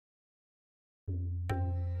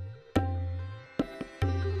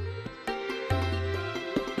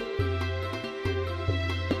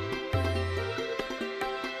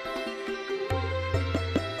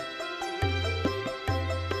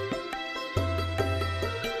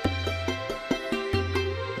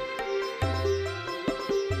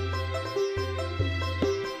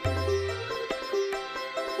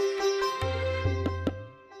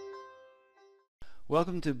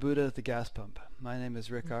Welcome to Buddha at the Gas Pump. My name is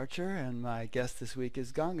Rick Archer, and my guest this week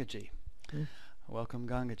is Gangaji. Welcome,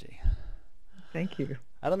 Gangaji. Thank you.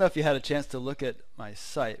 I don't know if you had a chance to look at my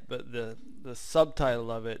site, but the subtitle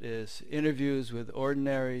of it is Interviews with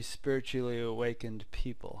Ordinary Spiritually Awakened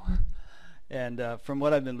People. And from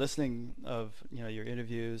what I've been listening of, your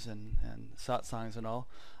interviews and satsangs and all,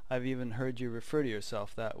 I've even heard you refer to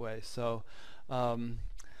yourself that way. So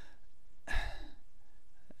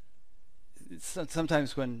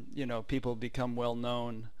sometimes when people become well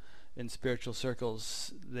known in spiritual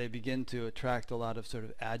circles, they begin to attract a lot of sort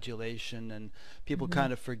of adulation, and people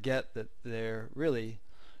kind of forget that they're really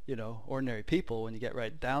ordinary people when you get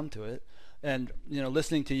right down to it. And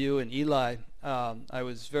listening to you and Eli, I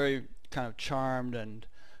was very kind of charmed and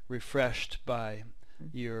refreshed by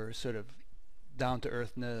your sort of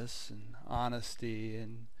down-to-earthness and honesty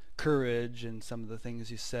and courage and some of the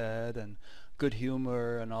things you said, and good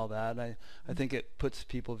humor and all that. I think it puts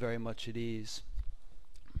people very much at ease.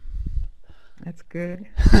 That's good.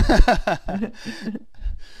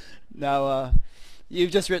 Now,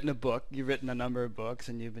 you've just written a book. You've written a number of books,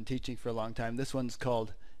 and you've been teaching for a long time. This one's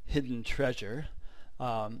called Hidden Treasure,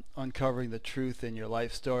 Uncovering the Truth in Your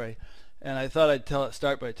Life Story. And I thought I'd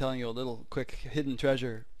start by telling you a little quick hidden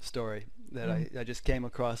treasure story that I just came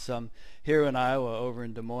across here in Iowa, over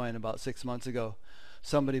in Des Moines, about 6 months ago.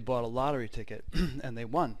 Somebody bought a lottery ticket, and they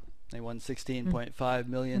won. They won $16.5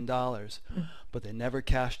 million, but they never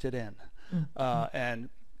cashed it in. And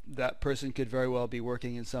that person could very well be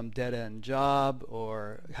working in some dead-end job,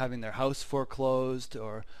 or having their house foreclosed,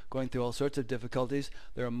 or going through all sorts of difficulties.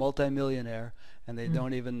 They're a multimillionaire, and they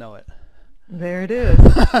don't even know it. There it is.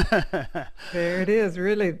 There it is.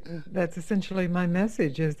 Really, that's essentially my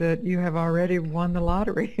message, is that you have already won the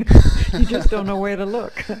lottery. You just don't know where to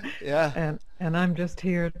look. Yeah. And I'm just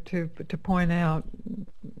here to point out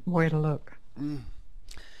where to look.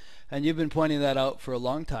 And you've been pointing that out for a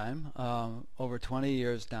long time, over 20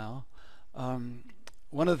 years now.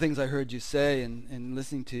 One of the things I heard you say in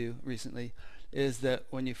listening to you recently is that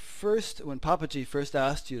when Papaji first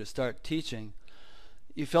asked you to start teaching,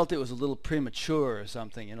 you felt it was a little premature or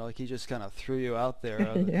something, like he just kind of threw you out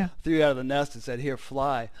there, threw you out of the nest and said, "Here,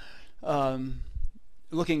 fly."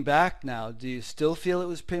 Looking back now, do you still feel it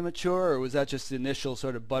was premature, or was that just the initial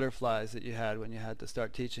sort of butterflies that you had when you had to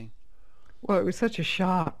start teaching? Well, it was such a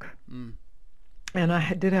shock. And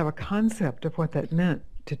I did have a concept of what that meant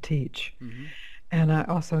to teach. And I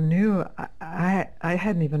also knew I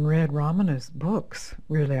hadn't even read Ramana's books,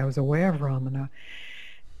 really. I was aware of Ramana.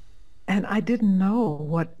 And I didn't know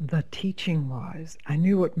what the teaching was. I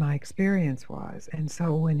knew what my experience was. And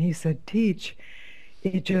so when he said teach,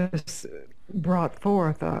 it just brought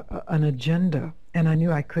forth an agenda. And I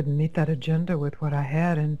knew I couldn't meet that agenda with what I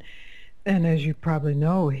had. And as you probably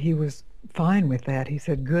know, he was fine with that. He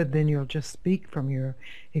said, "Good, then you'll just speak from your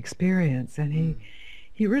experience." And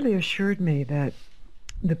he really assured me that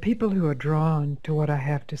the people who are drawn to what I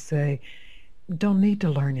have to say don't need to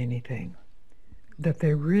learn anything, that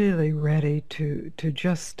they're really ready to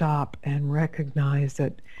just stop and recognize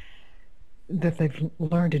that they've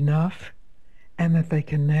learned enough, and that they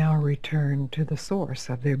can now return to the source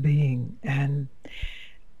of their being. And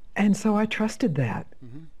so I trusted that.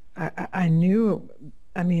 I knew,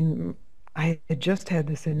 I had just had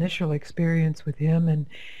this initial experience with him,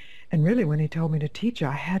 and really when he told me to teach,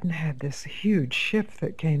 I hadn't had this huge shift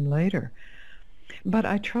that came later. But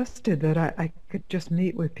I trusted that I could just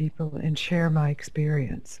meet with people and share my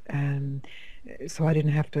experience. And so I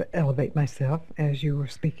didn't have to elevate myself, as you were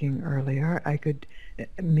speaking earlier. I could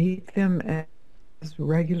meet them as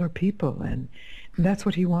regular people, and that's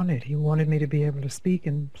what he wanted. He wanted me to be able to speak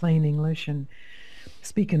in plain English and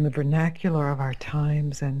speak in the vernacular of our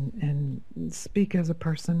times, and speak as a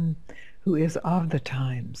person who is of the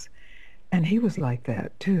times. And he was like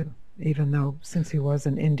that too, even though, since he was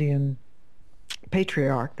an Indian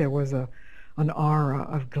patriarch, there was an aura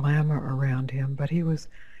of glamour around him. But he was,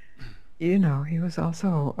 he was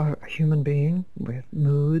also a human being with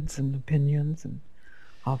moods and opinions and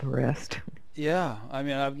all the rest. Yeah,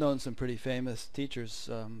 I've known some pretty famous teachers,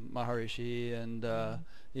 Maharishi and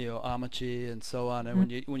Amachi and so on.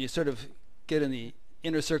 And when you sort of get in the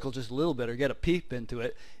inner circle just a little bit, or get a peep into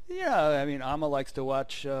it, Amma likes to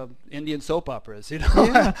watch Indian soap operas,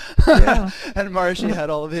 Yeah. And Maharishi had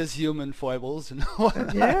all of his human foibles and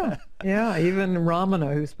whatnot. Yeah. Even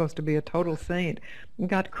Ramana, who's supposed to be a total saint,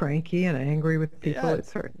 got cranky and angry with people at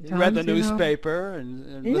certain times. Read the newspaper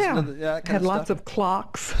and listened to that kind had of lots stuff. of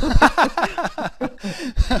clocks.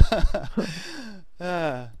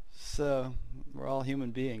 So we're all human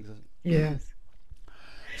beings. Yes.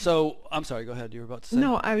 So, I'm sorry, go ahead. You were about to say?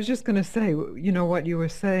 No, I was just going to say, you know, what you were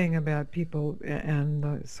saying about people and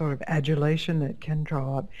the sort of adulation that can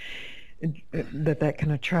draw up, that can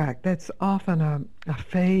attract. That's often a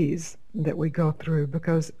phase that we go through,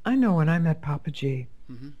 because I know when I met Papaji,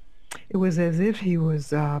 Mm-hmm. it was as if he was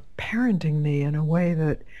parenting me in a way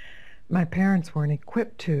that my parents weren't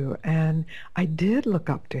equipped to. And I did look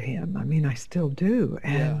up to him. I mean, I still do. Yeah.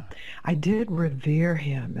 And I did revere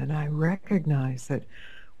him. And I recognized that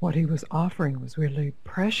what he was offering was really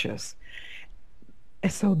precious.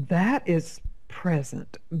 And so that is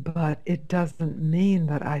present, but it doesn't mean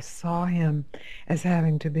that I saw him as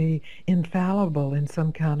having to be infallible in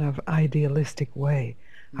some kind of idealistic way.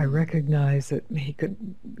 I Mm. recognize that he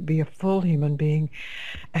could be a full human being,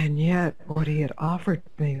 and yet what he had offered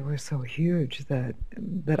me was so huge that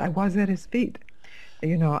I was at his feet.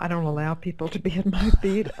 You know, I don't allow people to be at my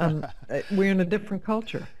feet. We're in a different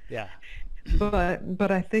culture. Yeah.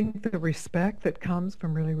 But I think the respect that comes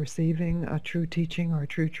from really receiving a true teaching or a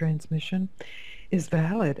true transmission is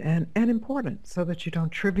valid and important, so that you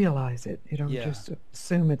don't trivialize it. You don't Yeah. just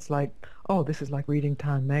assume it's like, oh, this is like reading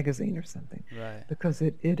Time magazine or something, Right. because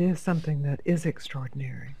it is something that is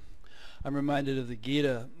extraordinary. I'm reminded of the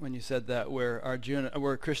Gita when you said that, where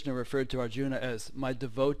Krishna referred to Arjuna as my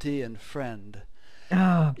devotee and friend.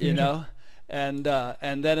 Ah, You beautiful. know, and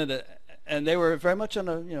then and they were very much on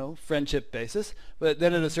a friendship basis. But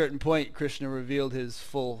then at a certain point, Krishna revealed his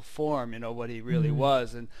full form, what he really Mm.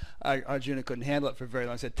 was, and Arjuna couldn't handle it for very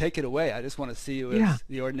long. He said, "Take it away. I just want to see you Yeah, as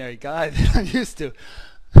the ordinary guy that I'm used to."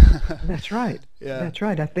 that's right. Yeah. That's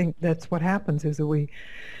right. I think that's what happens, is that we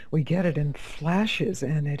get it in flashes,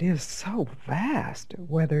 and it is so vast,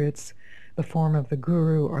 whether it's the form of the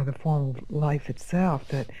guru or the form of life itself,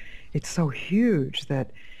 that it's so huge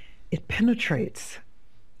that it penetrates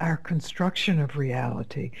our construction of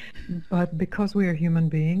reality. But because we are human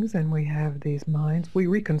beings and we have these minds, we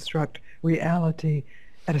reconstruct reality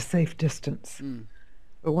at a safe distance. Mm.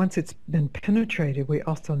 But once it's been penetrated, we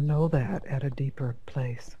also know that at a deeper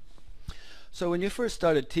place. So when you first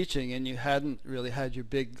started teaching and you hadn't really had your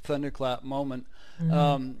big thunderclap moment,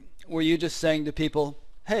 Mm. were you just saying to people,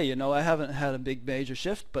 "Hey, I haven't had a big major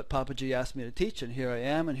shift, but Papaji asked me to teach, and here I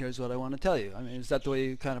am, and here's what I want to tell you"? I mean, is that the way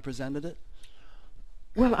you kind of presented it?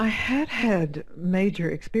 Well, I had had major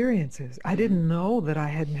experiences. I Mm-hmm. didn't know that I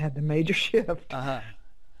hadn't had the major shift. Uh-huh.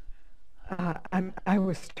 I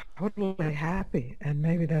was totally happy, and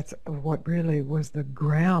maybe that's what really was the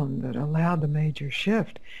ground that allowed the major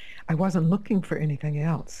shift. I wasn't looking for anything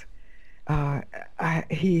else. Uh,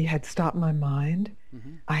 he had stopped my mind.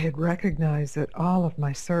 Mm-hmm. I had recognized that all of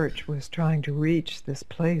my search was trying to reach this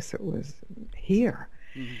place that was here,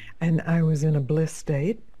 Mm-hmm. and I was in a bliss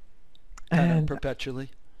state. Kind of And perpetually,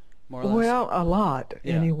 more or less. well, a lot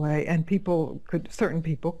Yeah. anyway, and certain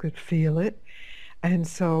people could feel it. And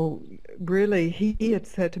so really he had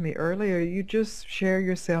said to me earlier, you just share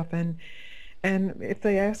yourself, and if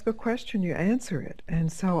they ask a question, you answer it.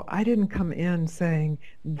 And so I didn't come in saying,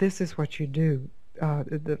 this is what you do.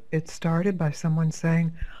 It started by someone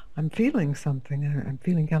saying, I'm feeling something, and I'm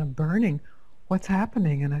feeling kind of burning. What's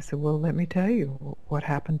happening? And I said, well, let me tell you what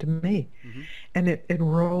happened to me. Mm-hmm. And it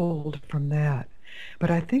rolled from that.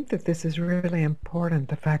 But I think that this is really important,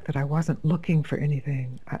 the fact that I wasn't looking for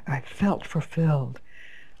anything. I felt fulfilled.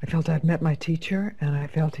 I felt I'd met my teacher, and I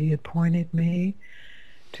felt he had pointed me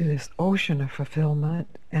to this ocean of fulfillment,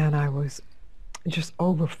 and I was just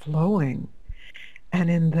overflowing. And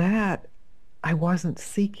in that, I wasn't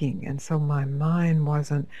seeking, and so my mind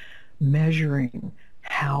wasn't measuring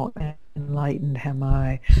how enlightened am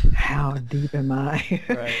I, how deep am I.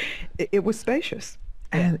 Right. It was spacious,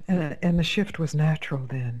 Yeah. and the shift was natural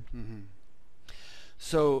then. Mm-hmm.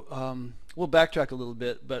 So we'll backtrack a little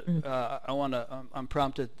bit, but Mm.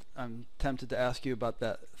 I'm tempted to ask you about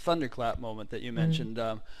that thunderclap moment that you mentioned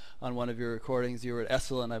on one of your recordings. You were at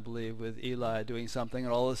Esalen, I believe, with Eli doing something,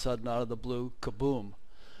 and all of a sudden, out of the blue, kaboom.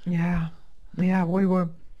 Yeah, we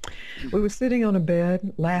were sitting on a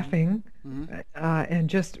bed laughing, Mm-hmm. and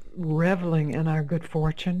just reveling in our good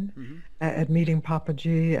fortune Mm-hmm. at meeting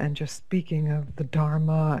Papaji, and just speaking of the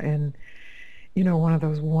Dharma, and one of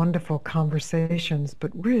those wonderful conversations,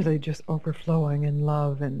 but really just overflowing in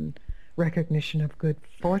love and recognition of good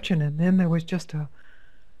fortune. And then there was just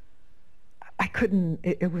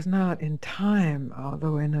it was not in time,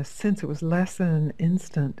 although in a sense it was less than an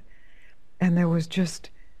instant. And there was just,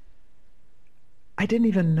 I didn't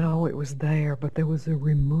even know it was there, but there was a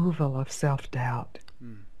removal of self-doubt.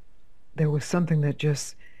 Mm. There was something that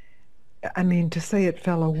just, I mean, to say it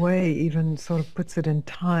fell away even sort of puts it in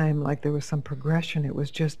time, like there was some progression. It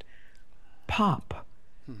was just pop.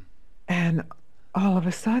 Hmm. And all of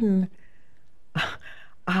a sudden,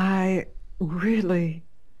 I really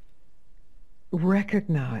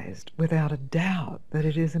recognized without a doubt that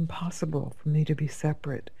it is impossible for me to be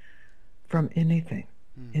separate from anything,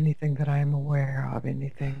 anything that I am aware of,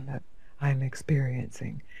 anything that I'm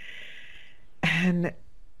experiencing. And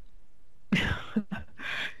it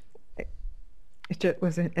just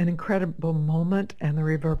was an incredible moment, and the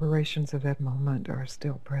reverberations of that moment are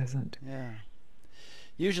still present. Yeah.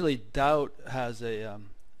 Usually doubt has a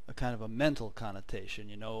kind of a mental connotation,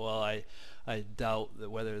 well, I doubt that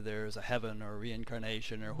whether there's a heaven or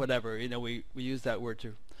reincarnation or whatever, we use that word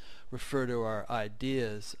to refer to our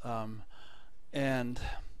ideas, and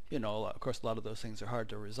of course a lot of those things are hard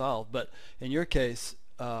to resolve, but in your case,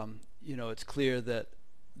 it's clear that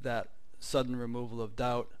that sudden removal of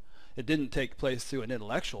doubt, it didn't take place through an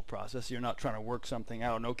intellectual process. You're not trying to work something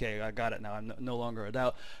out and, okay, I got it now, I'm no longer a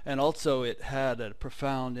doubt. And also it had a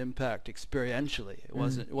profound impact experientially.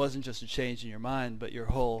 It wasn't just a change in your mind, but your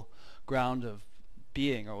whole ground of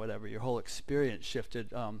being or whatever, your whole experience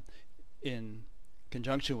shifted in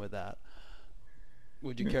conjunction with that.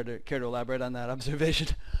 Would you care to elaborate on that observation?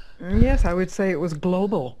 Yes, I would say it was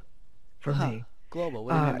global for me. Global,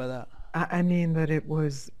 what do you mean by that? I mean that it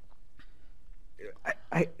was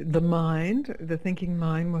the thinking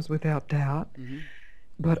mind was without doubt,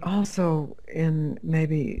 but also in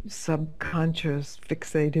maybe subconscious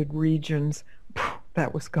fixated regions,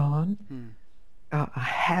 that was gone. A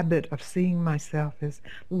habit of seeing myself as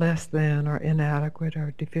less than or inadequate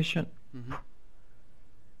or deficient.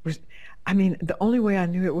 The only way I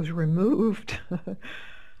knew it was removed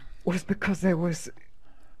was because I was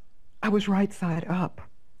right side up.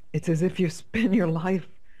 It's as if you spend your life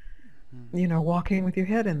walking with your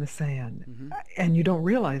head in the sand. And you don't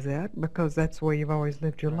realize that because that's the way you've always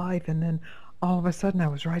lived your life. And then all of a sudden I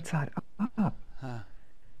was right side up.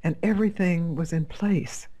 And everything was in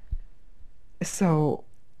place. So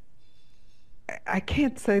I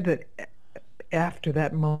can't say that after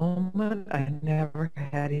that moment I never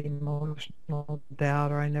had emotional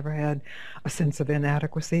doubt or I never had a sense of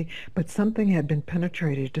inadequacy, but something had been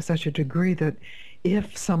penetrated to such a degree that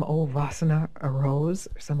if some old vasana arose,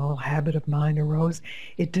 some old habit of mind arose,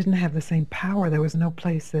 it didn't have the same power. There was no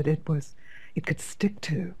place that it could stick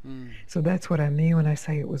to. So that's what I mean when I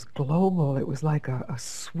say it was global. It was like a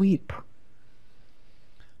sweep.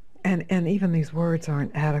 And even these words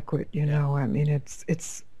aren't adequate, I mean,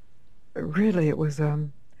 it's really, it was,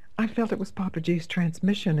 I felt it was Papa G's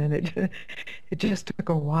transmission, and it just took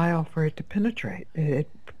a while for it to penetrate. It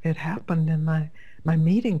happened in my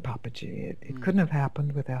meeting Papa G. It couldn't have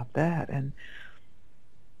happened without that. And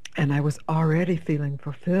I was already feeling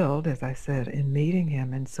fulfilled, as I said, in meeting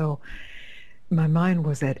him. And so my mind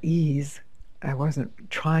was at ease. I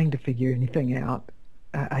wasn't trying to figure anything out.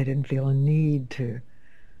 I didn't feel a need to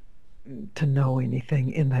know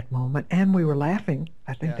anything in that moment. And we were laughing.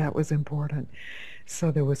 I think that was important. So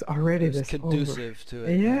there was already this conducive to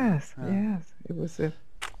it. Yes, yes. It was a...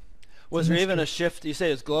 Was there even a shift? You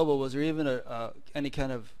say it's global. Was there even any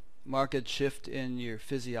kind of marked shift in your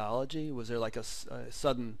physiology? Was there like a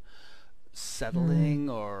sudden settling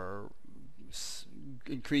or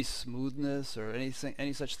increased smoothness or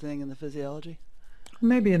any such thing in the physiology?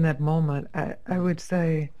 Maybe in that moment, I would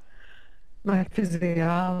say my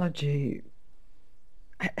physiology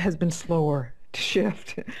has been slower to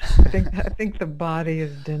shift. I think the body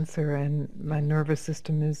is denser and my nervous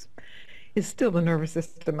system is still the nervous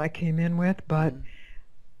system I came in with, but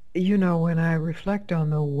when I reflect on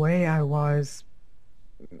the way I was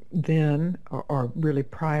then, or really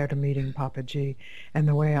prior to meeting Papa G, and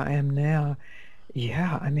the way I am now,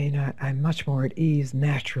 I mean, I'm much more at ease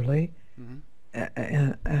naturally,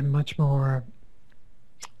 and much more,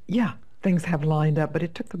 things have lined up, but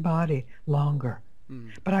it took the body longer.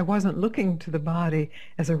 But I wasn't looking to the body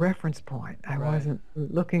as a reference point. I wasn't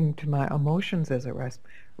looking to my emotions as a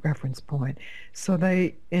reference point. So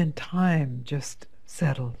they, in time, just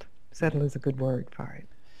settled. Settle is a good word for it.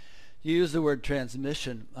 You use the word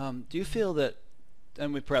transmission. Do you feel that,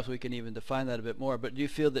 and perhaps we can even define that a bit more, but do you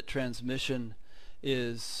feel that transmission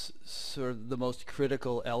is sort of the most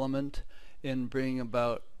critical element in bringing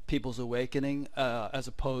about people's awakening, as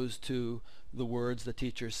opposed to the words the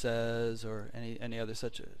teacher says or any other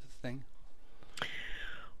such a thing?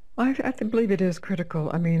 I believe it is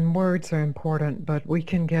critical. I mean, words are important, but we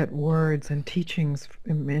can get words and teachings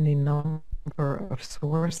from any number of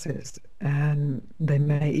sources, and they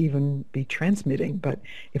may even be transmitting, but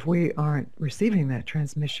if we aren't receiving that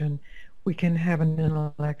transmission, we can have an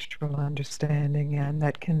intellectual understanding, and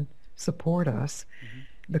that can support us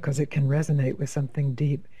because it can resonate with something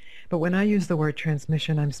deep. But when I use the word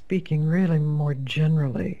transmission, I'm speaking really more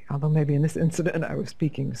generally, although maybe in this incident I was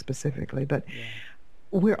speaking specifically, but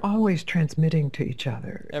we're always transmitting to each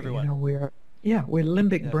other. Everyone. You know, we're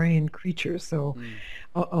limbic brain creatures. So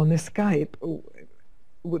on this Skype,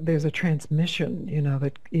 there's a transmission, you know,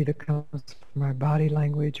 that either comes from our body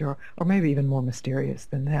language or maybe even more mysterious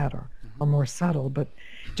than that, or more subtle. But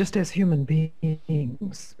just as human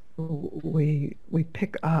beings, we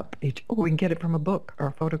pick up we can get it from a book or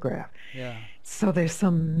a photograph. Yeah. So there's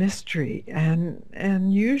some mystery,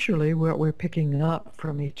 and usually what we're picking up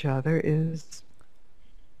from each other is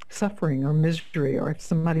suffering or misery, or if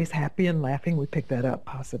somebody's happy and laughing, we pick that up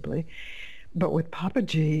possibly. But with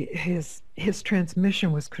Papaji, his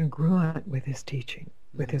transmission was congruent with his teaching,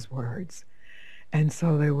 with his words. And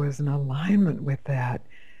so there was an alignment with that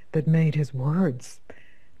made his words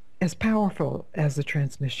as powerful as the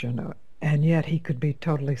transmission. And yet he could be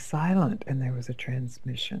totally silent and there was a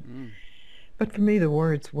transmission. But for me, the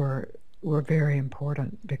words were very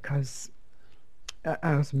important because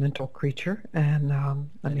I was a mental creature, and I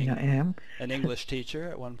am an English teacher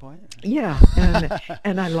at one point. Yeah,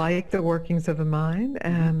 and I like the workings of the mind,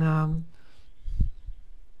 and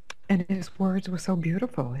his words were so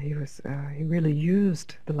beautiful. He really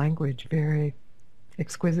used the language very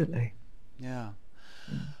exquisitely. Yeah.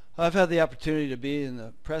 Well, I've had the opportunity to be in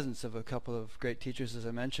the presence of a couple of great teachers, as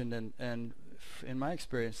I mentioned, and in my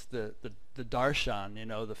experience, the darshan, you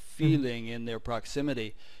know, the feeling in their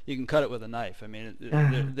proximity, you can cut it with a knife. I mean,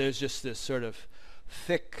 there's just this sort of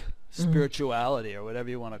thick spirituality, or whatever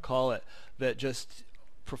you want to call it, that just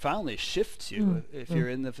profoundly shifts you if you're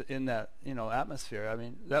in that, you know, atmosphere. I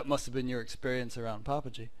mean, that must have been your experience around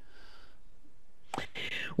Papaji.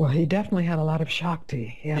 Well, he definitely had a lot of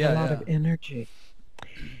Shakti. He had a lot of energy.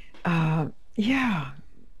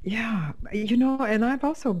 Yeah, you know, and I've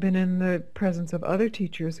also been in the presence of other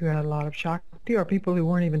teachers who had a lot of Shakti, or people who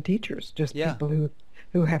weren't even teachers, just people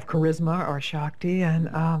who have charisma or Shakti.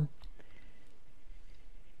 And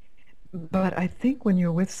but I think when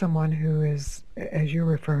you're with someone who is, as you're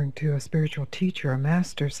referring to, a spiritual teacher, a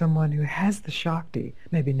master, someone who has the Shakti,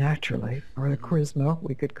 maybe naturally, or the charisma,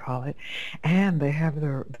 we could call it, and they have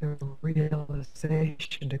the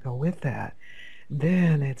realization to go with that,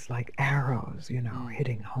 then it's like arrows, you know,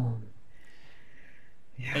 hitting home.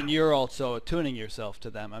 Yeah. And you're also attuning yourself to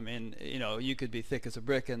them. I mean, you know, you could be thick as a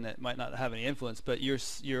brick and that might not have any influence, but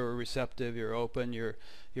you're receptive, you're open, you're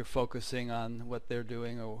focusing on what they're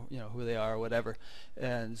doing, or, you know, who they are or whatever.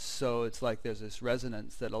 And so it's like there's this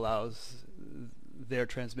resonance that allows their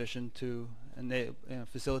transmission to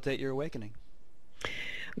facilitate your awakening.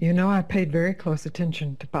 You know, I paid very close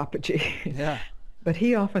attention to Papaji. Yeah. But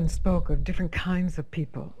he often spoke of different kinds of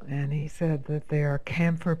people, and he said that there are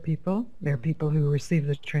camphor people. There are people who receive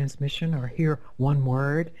the transmission or hear one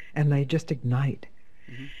word, and they just ignite.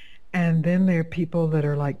 And then there are people that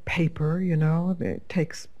are like paper, you know, it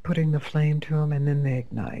takes putting the flame to them, and then they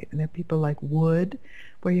ignite. And there are people like wood,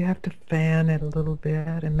 where you have to fan it a little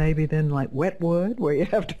bit, and maybe then like wet wood, where you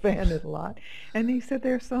have to fan it a lot. And he said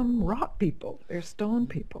there are some rock people, there's stone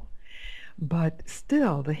people. But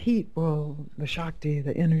still, the heat the Shakti,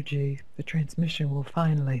 the energy, the transmission will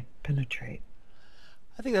finally penetrate.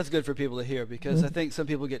 I think that's good for people to hear, because I think some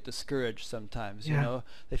people get discouraged sometimes, you know.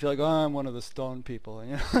 They feel like, oh, I'm one of the stone people,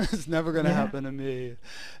 you know, it's never going to happen to me.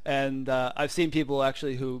 And I've seen people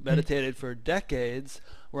actually who meditated for decades,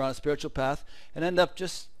 were on a spiritual path, and end up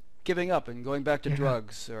just giving up and going back to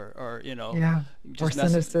drugs or you know, just or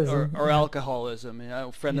cynicism, or alcoholism. You know,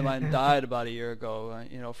 a friend of mine died about a year ago,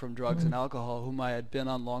 you know, from drugs and alcohol, whom I had been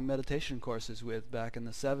on long meditation courses with back in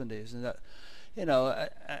the 70s. And that, you know,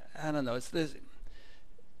 I don't know,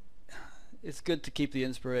 it's good to keep the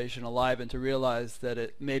inspiration alive and to realize that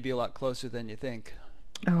it may be a lot closer than you think.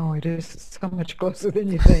 Oh, it is so much closer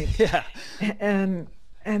than you think. Yeah.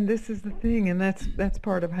 And this is the thing, and that's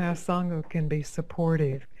part of how Sangha can be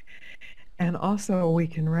supportive. And also we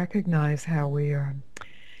can recognize how we are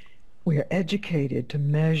educated to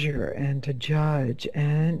measure and to judge,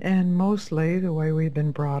 and mostly the way we've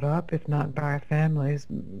been brought up, if not by our families,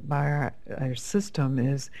 by our system,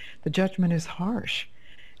 is the judgment is harsh.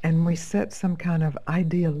 And we set some kind of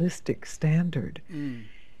idealistic standard,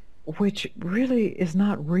 which really is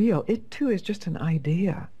not real. It too is just an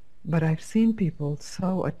idea. But I've seen people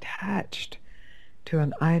so attached to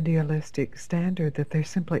an idealistic standard that they're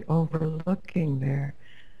simply overlooking their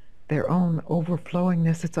own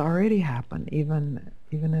overflowingness. It's already happened, even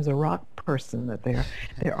as a rock person, that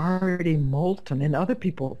they're already molten, and other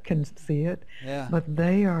people can see it, but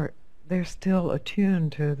they're still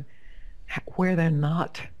attuned to where they're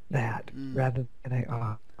not that, rather than they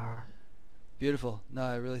are. Beautiful. No,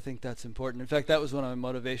 I really think that's important. In fact, that was one of my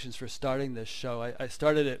motivations for starting this show. I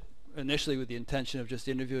started it initially with the intention of just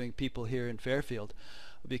interviewing people here in Fairfield,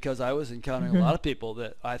 because I was encountering a lot of people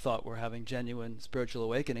that I thought were having genuine spiritual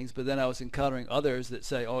awakenings, but then I was encountering others that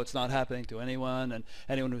say, oh, it's not happening to anyone, and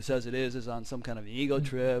anyone who says it is on some kind of ego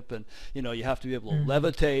trip, and you have to be able to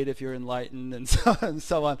levitate if you're enlightened, and so on.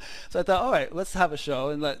 So I thought, all right, let's have a show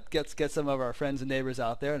and let's get some of our friends and neighbors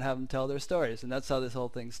out there and have them tell their stories, and that's how this whole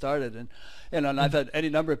thing started. And I've had any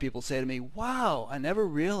number of people say to me, wow, I never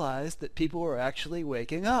realized that people were actually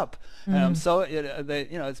waking up, and I'm so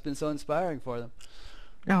it's been so inspiring for them.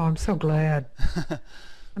 Oh, I'm so glad.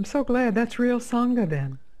 I'm so glad. That's real Sangha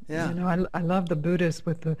then. Yeah. I love the Buddhists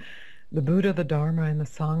with the Buddha, the Dharma, and the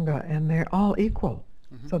Sangha, and they're all equal.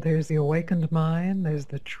 So there's the awakened mind, there's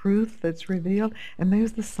the truth that's revealed, and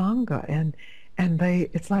there's the Sangha, and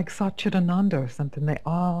it's like Satchitananda or something. They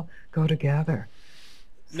all go together.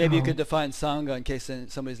 Maybe you could define Sangha in case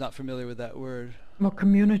somebody's not familiar with that word. Well,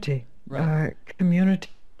 community. Right. Community,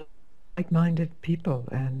 like-minded people,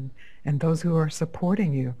 and those who are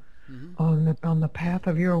supporting you on the path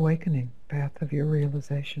of your awakening, path of your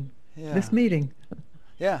realization. Yeah. This meeting.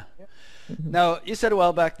 Yeah. Now, you said a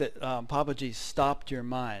while back that Papaji stopped your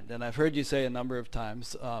mind, and I've heard you say a number of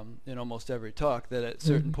times in almost every talk that at a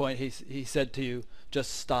certain point he said to you,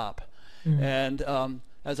 just stop. And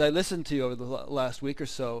as I listened to you over the last week or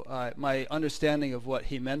so, my understanding of what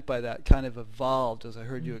he meant by that kind of evolved as I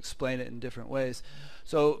heard you explain it in different ways.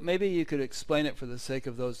 So maybe you could explain it for the sake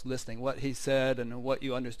of those listening, what he said and what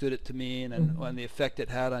you understood it to mean, and the effect it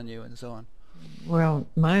had on you and so on. Well,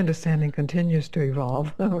 my understanding continues to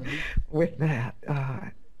evolve with that.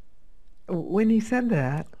 When he said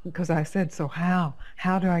that, because I said, so how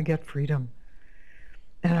do I get freedom?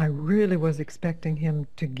 And I really was expecting him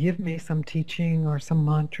to give me some teaching or some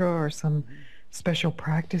mantra or some special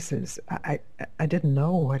practices. I didn't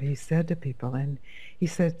know what he said to people, and he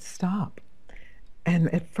said, stop.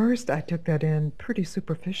 And at first I took that in pretty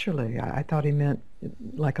superficially. I thought he meant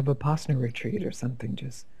like a Vipassana retreat or something,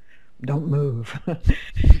 just don't move.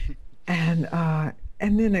 And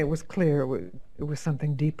then it was clear it was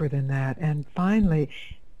something deeper than that. And finally,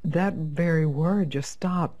 that very word, just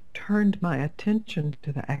stop, turned my attention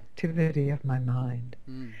to the activity of my mind.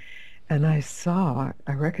 And I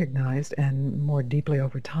recognized, and more deeply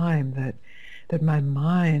over time, that my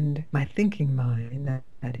mind, my thinking mind,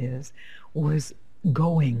 that is, was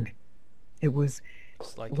going. It was,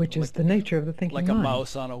 which is the nature of the thinking mind. Like a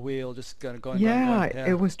mouse on a wheel, just kind of going. Yeah,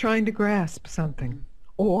 it was trying to grasp something,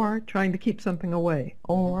 or trying to keep something away,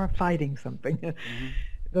 or fighting something.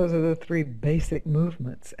 Those are the three basic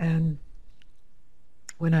movements. And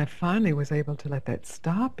when I finally was able to let that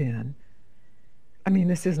stop in, I mean,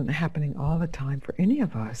 this isn't happening all the time for any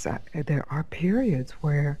of us. There are periods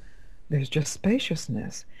where there's just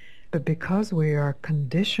spaciousness. But because we are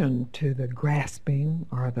conditioned to the grasping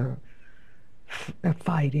or the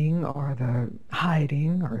fighting or the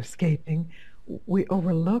hiding or escaping, we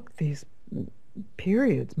overlook these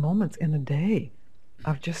periods, moments in a day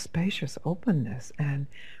of just spacious openness. And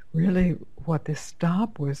really what this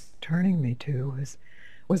stop was turning me to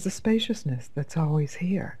was the spaciousness that's always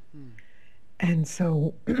here. And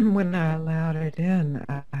so when I allowed it in,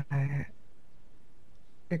 I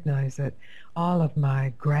recognized that all of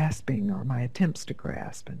my grasping or my attempts to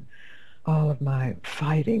grasp, and all of my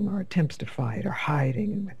fighting or attempts to fight or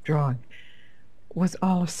hiding and withdrawing was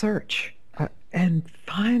all a search. And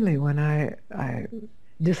finally, when I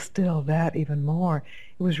distilled that even more,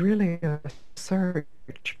 it was really a search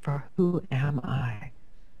for who am I?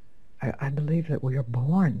 I believe that we are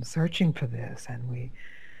born searching for this, and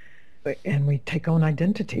we take on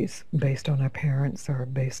identities based on our parents or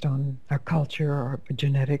based on our culture or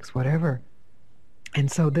genetics, whatever.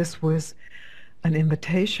 And so this was an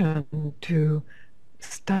invitation to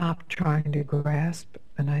stop trying to grasp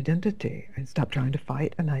an identity and stop trying to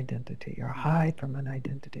fight an identity or hide from an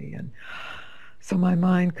identity. And so my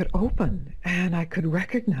mind could open and I could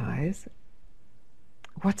recognize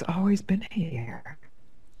what's always been here.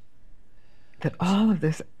 That all of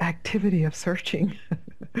this activity of searching,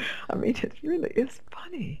 I mean, it really is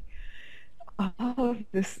funny. All of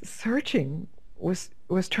this searching was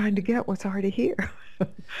trying to get what's already here.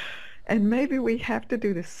 And maybe we have to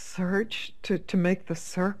do this search to make the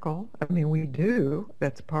circle. I mean, we do.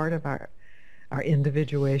 That's part of our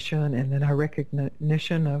individuation, and then our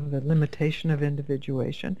recognition of the limitation of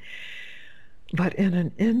individuation. But in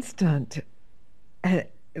an instant,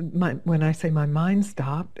 when I say my mind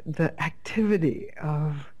stopped, the activity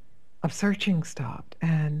of searching stopped.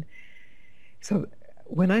 And so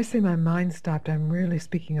when I say my mind stopped, I'm really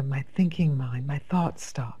speaking of my thinking mind. My thoughts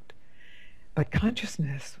stopped. but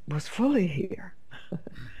consciousness was fully here.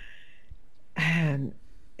 And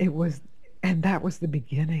it was, and that was the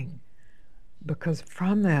beginning, because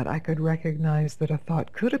from that I could recognize that a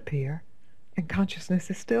thought could appear and consciousness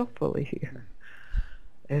is still fully here.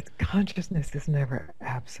 Consciousness is never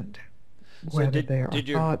absent, So whether there are did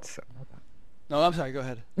your thoughts. no, I'm sorry, go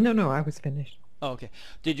ahead. No, I was finished. Oh, okay.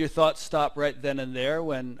 Did your thoughts stop right then and there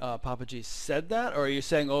when Papaji said that, or are you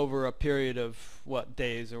saying over a period of what,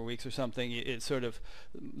 days or weeks or something, it sort of,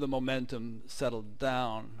 the momentum settled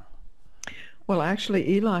down? Well, actually,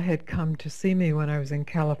 Eli had come to see me when I was in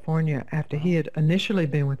California after he had initially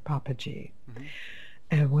been with Papaji. Mm-hmm.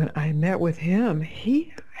 And when I met with him,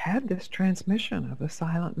 he had this transmission of the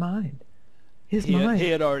silent mind. His mind. He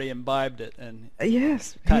had already imbibed it and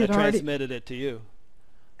Yes, he kind of had already transmitted it to you.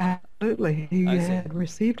 absolutely. He I see. had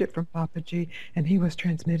received it from Papaji, and he was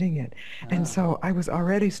transmitting it. Ah. And so I was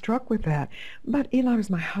already struck with that. But Eli was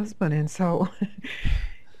my husband, and so,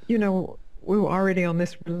 you know, we were already on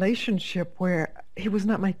this relationship where he was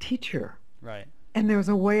not my teacher. Right. And there was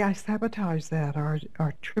a way I sabotaged that or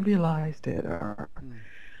trivialized it or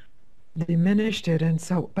diminished it. And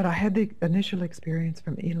so, but I had the initial experience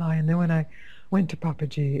from Eli, and then when I went to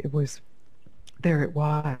Papaji, it was, there it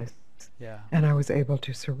was. Yeah. And I was able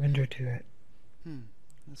to surrender to it.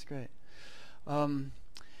 That's great. And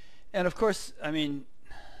of course, I mean,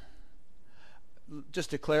 just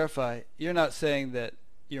to clarify, you're not saying that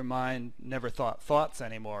your mind never thought thoughts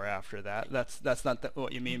anymore after that. That's not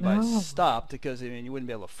what you mean by stopped, because I mean you wouldn't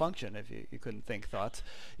be able to function if you couldn't think thoughts.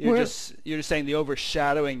 You're just saying the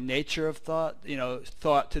overshadowing nature of thought, you know,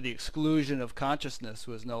 thought to the exclusion of consciousness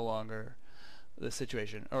was no longer the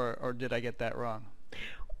situation, or did I get that wrong?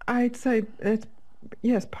 I'd say it's,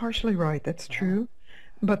 yes, partially right. That's true.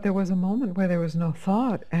 But there was a moment where there was no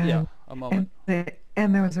thought, and yeah, a moment.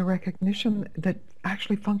 And there was a recognition that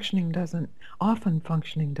actually often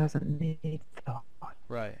functioning doesn't need thought.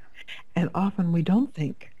 Right. And often we don't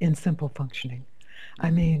think in simple functioning. I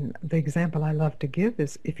mean, the example I love to give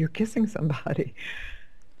is if you're kissing somebody,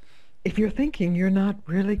 if you're thinking, you're not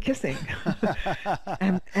really kissing.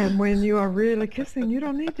 and when you are really kissing, you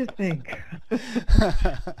don't need to think.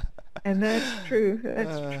 And that's true.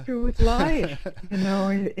 That's true with life. You know,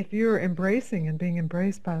 if you're embracing and being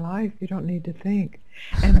embraced by life, you don't need to think.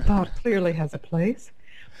 And thought clearly has a place.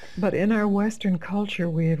 But in our Western culture,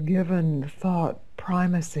 we have given thought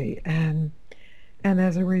primacy. And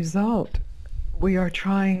as a result, we are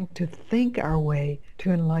trying to think our way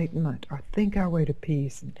to enlightenment, or think our way to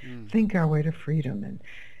peace, and think our way to freedom.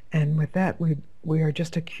 And with that, we are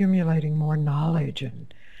just accumulating more knowledge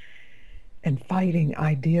and fighting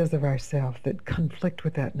ideas of ourselves that conflict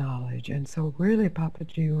with that knowledge. And so really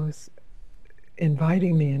Papaji was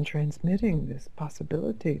inviting me and transmitting this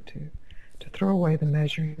possibility to throw away the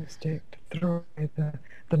measuring stick, to throw away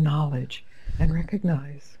the knowledge and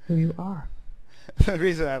recognize who you are. The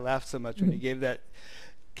reason I laughed so much when you gave that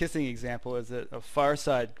kissing example is that a Far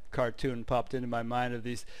Side cartoon popped into my mind of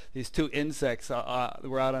these two insects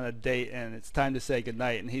were out on a date, and it's time to say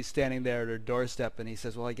goodnight, and he's standing there at her doorstep, and he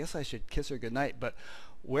says, well, I guess I should kiss her goodnight, but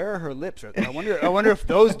where are her lips? I wonder if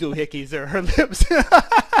those doohickeys are her lips.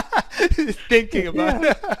 Thinking about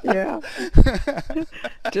it. Yeah.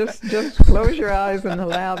 just close your eyes and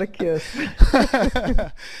allow the kiss.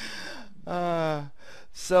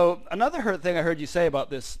 So another thing I heard you say about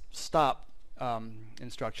this stop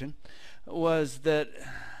instruction was that,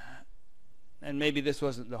 and maybe this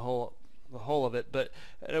wasn't the whole of it, but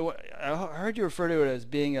I heard you refer to it as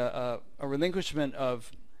being a relinquishment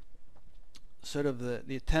of sort of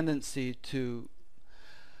the tendency to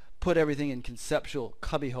put everything in conceptual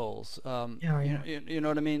cubbyholes. You know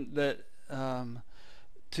what I mean? That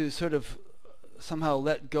to sort of somehow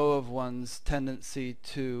let go of one's tendency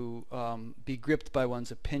to be gripped by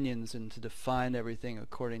one's opinions and to define everything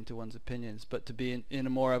according to one's opinions, but to be in a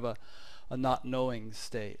more of a not knowing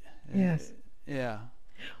state. Yes. Yeah.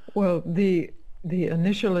 Well, the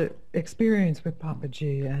initial experience with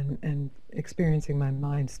Papaji and experiencing my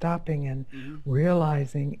mind stopping and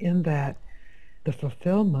realizing in that the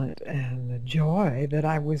fulfillment and the joy that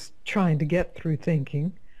I was trying to get through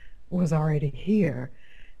thinking was already here,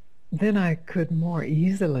 then I could more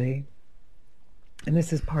easily, and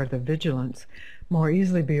this is part of the vigilance, more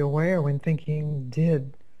easily be aware when thinking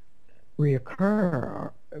did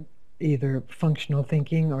reoccur, either functional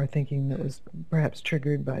thinking or thinking that was perhaps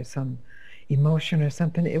triggered by some emotion or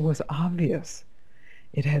something. It was obvious.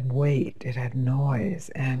 It had weight, it had noise,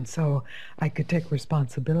 and so I could take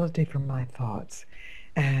responsibility for my thoughts.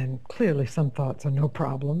 And clearly some thoughts are no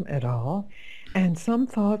problem at all, and some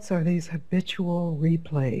thoughts are these habitual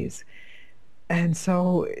replays. And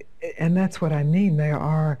so and that's what I mean. There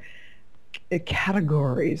are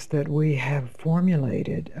categories that we have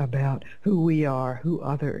formulated about who we are, who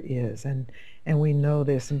other is, and we know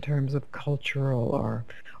this in terms of cultural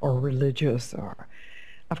or religious, or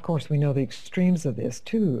of course we know the extremes of this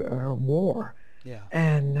too, or war. Yeah.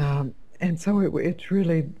 And so it's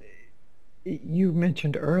really, you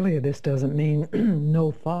mentioned earlier, this doesn't mean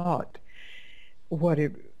no thought. What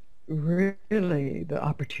it really, the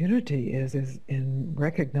opportunity is in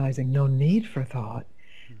recognizing no need for thought.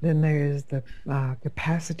 Then there is the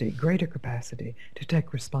capacity, greater capacity, to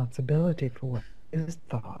take responsibility for what is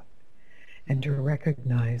thought, and to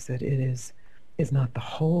recognize that it is not the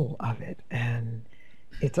whole of it, and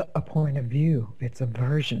it's a point of view, it's a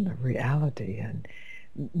version of reality, and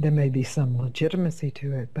there may be some legitimacy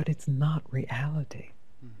to it, but it's not reality.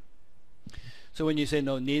 So when you say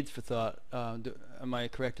no need for thought, am I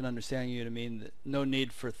correct in understanding you to mean that no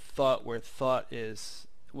need for thought where thought is,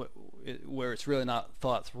 where it's really not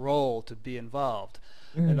thought's role to be involved?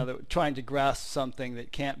 In other words, trying to grasp something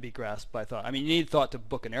that can't be grasped by thought. I mean, you need thought to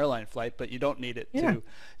book an airline flight, but you don't need it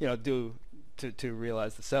to, to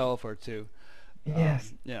realize the self, or to,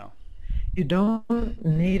 yes, you don't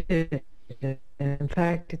need it. In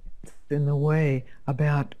fact, it's in the way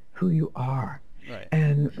about who you are. Right.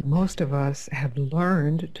 And most of us have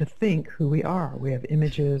learned to think who we are. We have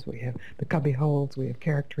images, we have the cubby holes, we have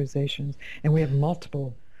characterizations, and we have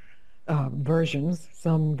multiple versions.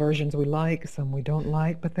 Some versions we like, some we don't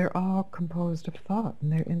like, but they're all composed of thought,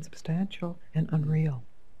 and they're insubstantial and unreal.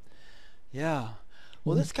 Yeah.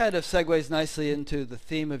 Well, this kind of segues nicely into the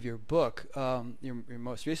theme of your book, your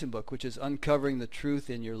most recent book, which is Uncovering the Truth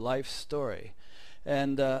in Your Life Story.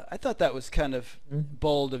 And I thought that was kind of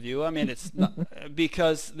bold of you. I mean, it's not,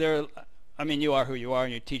 because you are who you are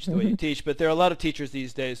and you teach the way you teach, but there are a lot of teachers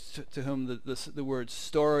these days to whom the word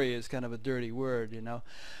story is kind of a dirty word,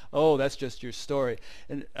 Oh, that's just your story.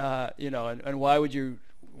 And, and why would you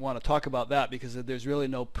want to talk about that? Because there's really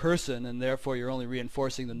no person, and therefore you're only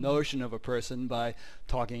reinforcing the notion of a person by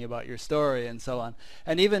talking about your story and so on.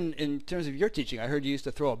 And even in terms of your teaching, I heard you used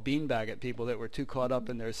to throw a beanbag at people that were too caught up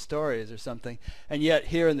in their stories or something. And yet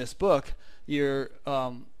here in this book, you're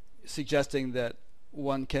suggesting that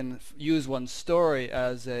one can use one's story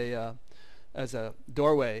as a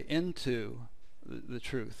doorway into the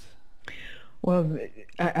truth. Well,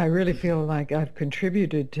 I really feel like I've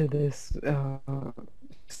contributed to this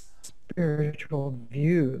spiritual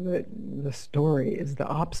view that the story is the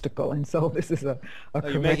obstacle, and so this is a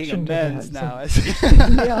correction. You're making amends to now.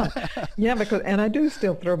 So, yeah, because, and I do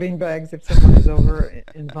still throw beanbags if someone is over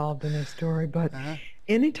involved in a story, but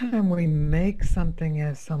anytime we make something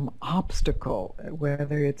as some obstacle,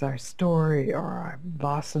 whether it's our story or our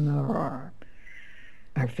vasana or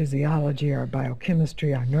our physiology, our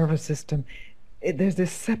biochemistry, our nervous system, there's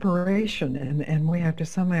this separation, and we have to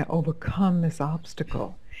somehow overcome this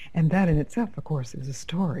obstacle. And that in itself, of course, is a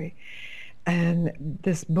story. And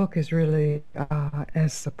this book is really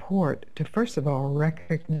as support to, first of all,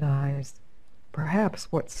 recognize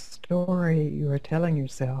perhaps what story you are telling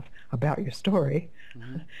yourself about your story,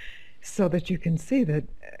 so that you can see that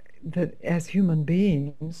as human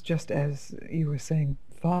beings, just as you were saying,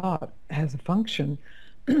 thought has a function,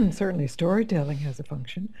 certainly storytelling has a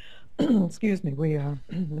function. Excuse me, we are,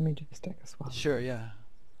 let me just take a swallow. Sure, yeah.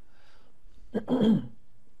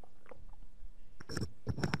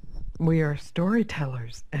 We are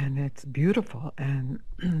storytellers, and it's beautiful, and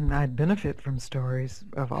I benefit from stories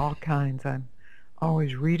of all kinds. I'm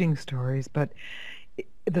always reading stories, but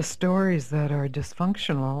the stories that are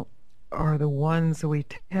dysfunctional are the ones we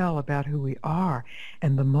tell about who we are,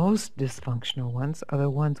 and the most dysfunctional ones are the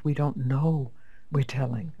ones we don't know we're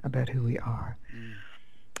telling about who we are.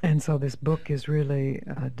 And so this book is really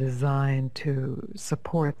designed to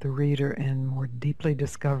support the reader in more deeply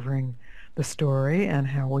discovering the story and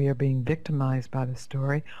how we are being victimized by the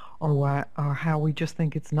story, or how we just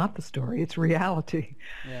think it's not the story, it's reality.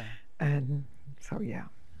 Yeah. And so, yeah.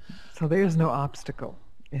 So there's no obstacle.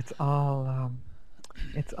 It's all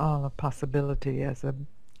a possibility as an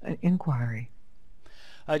inquiry.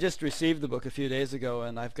 I just received the book a few days ago,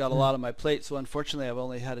 and I've got a lot on my plate, so unfortunately I've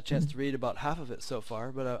only had a chance to read about half of it so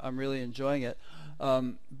far, but I'm really enjoying it.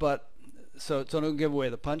 So don't give away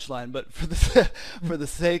the punchline, but for the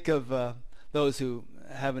sake of those who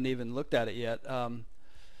haven't even looked at it yet,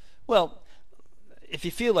 well, if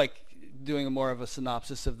you feel like doing more of a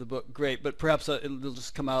synopsis of the book, great, but perhaps it'll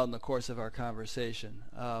just come out in the course of our conversation.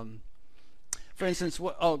 For instance,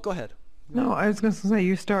 go ahead. No, I was going to say,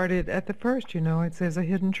 you started at the first, it says a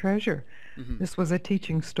hidden treasure. This was a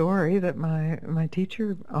teaching story that my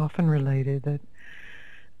teacher often related, that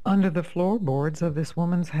under the floorboards of this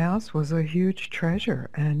woman's house was a huge treasure,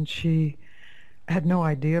 and she had no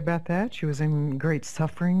idea about that. She was in great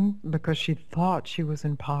suffering because she thought she was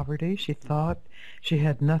in poverty. She thought she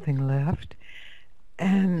had nothing left,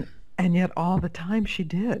 and and yet all the time she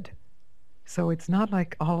did. So it's not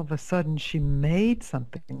like all of a sudden she made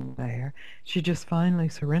something there. She just finally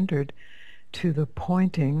surrendered to the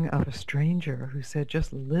pointing of a stranger who said,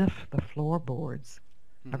 just lift the floorboards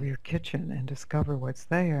of your kitchen and discover what's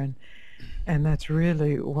there. And that's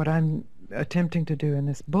really what I'm attempting to do in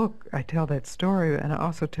this book. I tell that story, and I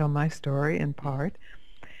also tell my story in part,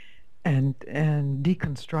 and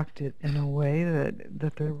deconstruct it in a way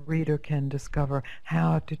that the reader can discover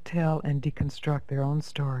how to tell and deconstruct their own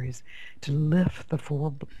stories, to lift the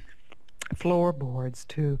floorboards,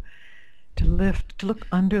 to look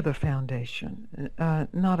under the foundation,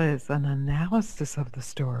 not as an analysis of the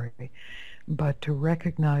story, but to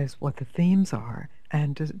recognize what the themes are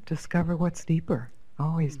and to discover what's deeper,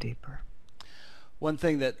 always deeper. One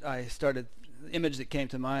thing that the image that came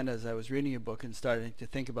to mind as I was reading your book and starting to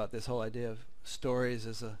think about this whole idea of stories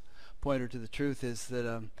as a pointer to the truth is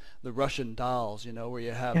that the Russian dolls, where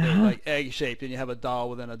you have they're like egg-shaped and you have a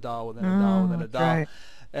doll within a doll within a doll within a doll. Right.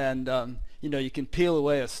 And, you can peel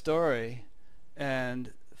away a story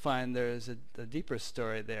and find there's a deeper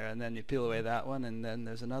story there, and then you peel away that one and then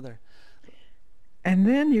there's another. And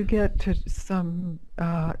then you get to something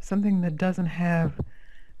that doesn't have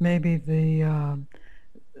maybe the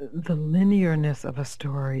linearness of a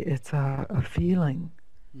story. It's a feeling.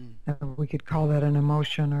 We could call that an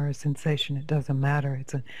emotion or a sensation. It doesn't matter.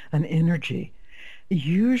 It's an energy.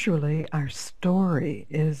 Usually our story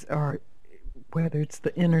is, or whether it's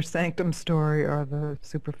the inner sanctum story or the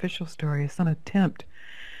superficial story, is an attempt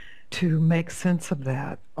to make sense of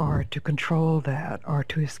that or to control that or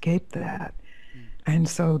to escape that. And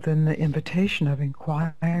so then the invitation of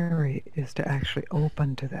inquiry is to actually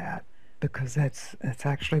open to that, because that's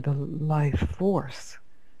actually the life force.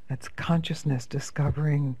 That's consciousness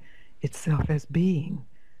discovering itself as being.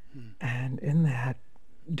 And in that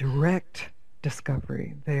direct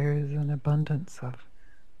discovery, there's an abundance of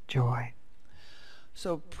joy.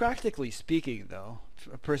 So practically speaking, though,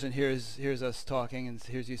 a person hears us talking and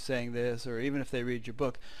hears you saying this, or even if they read your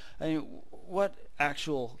book, I mean, what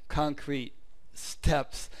actual concrete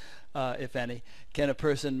steps, if any, can a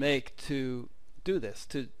person make to do this,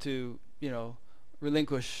 to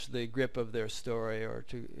relinquish the grip of their story, or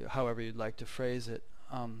to however you'd like to phrase it,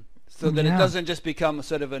 so that it doesn't just become a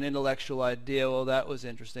sort of an intellectual idea, well, that was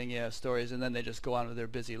interesting, stories, and then they just go on with their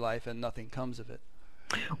busy life and nothing comes of it.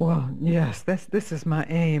 Well, yes, this is my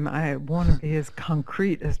aim. I want to be as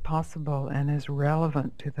concrete as possible and as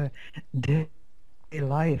relevant to the daily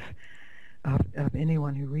life of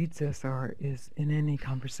anyone who reads this or is in any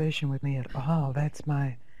conversation with me at all. That's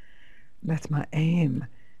my aim,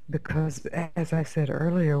 because as I said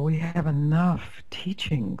earlier, we have enough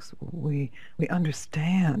teachings. We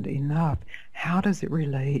understand enough. How does it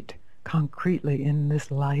relate concretely in this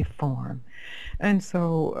life form? And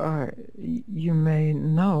so you may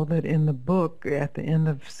know that in the book, at the end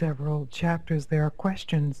of several chapters, there are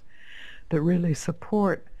questions that really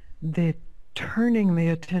support the turning the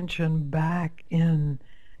attention back in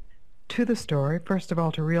to the story, first of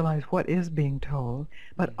all, to realize what is being told,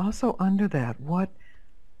 but also under that, what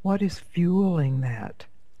is fueling that.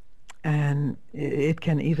 And it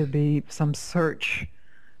can either be some search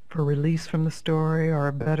for release from the story, or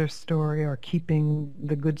a better story, or keeping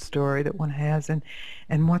the good story that one has, and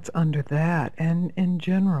what's under that. And in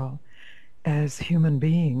general, as human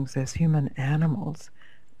beings, as human animals,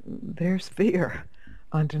 there's fear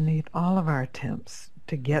underneath all of our attempts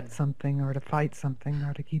to get something or to fight something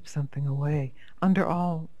or to keep something away, under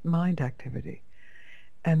all mind activity.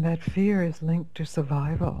 And that fear is linked to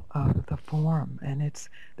survival of the form, and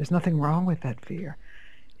there's nothing wrong with that fear.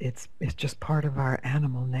 It's just part of our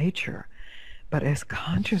animal nature. But as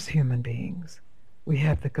conscious human beings, we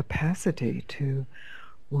have the capacity to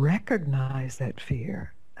recognize that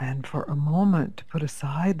fear and for a moment to put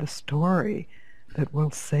aside the story that will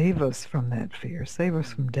save us from that fear, save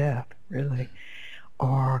us from death, really,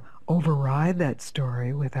 or override that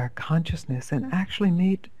story with our consciousness and actually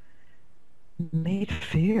meet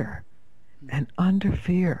fear. And under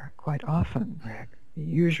fear, quite often, Rick,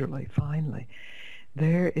 usually, finally,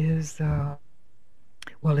 there is,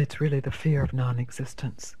 it's really the fear of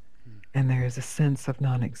non-existence. And there is a sense of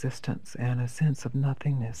non-existence and a sense of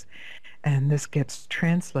nothingness. And this gets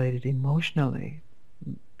translated emotionally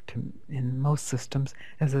in most systems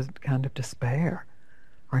as a kind of despair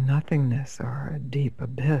or nothingness or a deep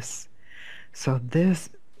abyss. So this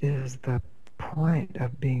is the point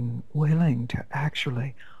of being willing to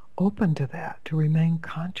actually open to that, to remain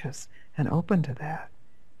conscious and open to that.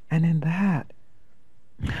 And in that,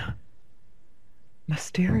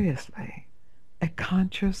 mysteriously, a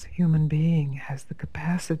conscious human being has the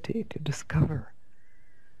capacity to discover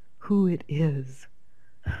who it is,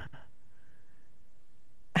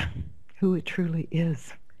 who it truly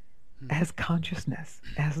is, as consciousness,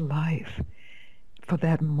 as life. For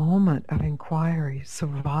that moment of inquiry,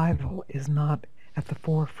 survival is not at the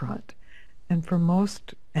forefront. And for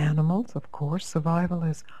most animals, of course, survival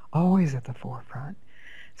is always at the forefront.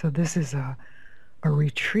 So this is a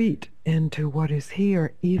retreat into what is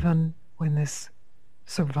here, even when this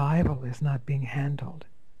survival is not being handled.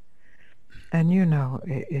 And you know,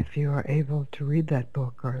 if you are able to read that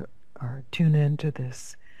book or tune into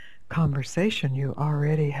this conversation, you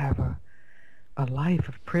already have a life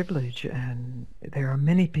of privilege, and there are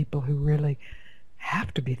many people who really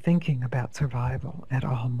have to be thinking about survival at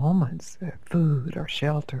all moments, food or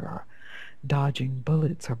shelter or dodging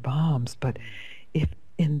bullets or bombs. But if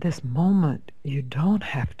in this moment you don't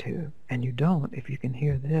have to, and you don't, if you can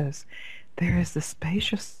hear this, there is the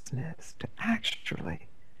spaciousness to actually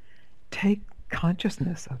take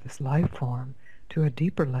consciousness of this life form to a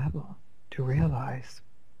deeper level, to realize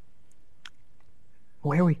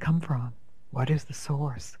where we come from, what is the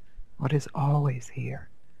source, what is always here.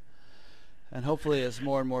 And hopefully as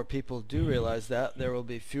more and more people do realize that, there will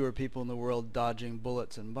be fewer people in the world dodging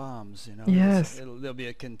bullets and bombs, you know. Yes. There'll be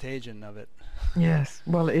a contagion of it. Yes.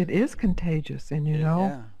 Well, it is contagious, and you know,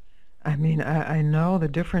 yeah. I mean, I know the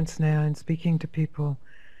difference now in speaking to people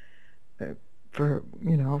for,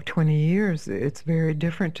 20 years. It's very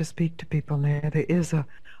different to speak to people now. There is a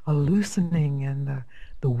loosening and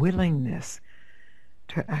the willingness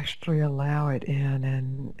to actually allow it in,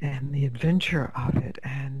 and the adventure of it.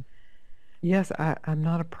 And yes, I'm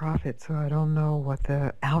not a prophet, so I don't know what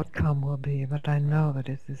the outcome will be, but I know that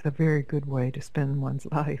it's a very good way to spend one's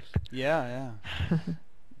life. Yeah.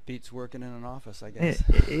 Beats working in an office, I guess.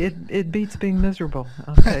 It beats being miserable,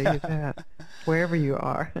 I'll tell you that, wherever you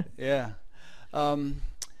are. Yeah. Do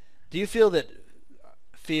you feel that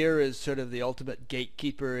fear is sort of the ultimate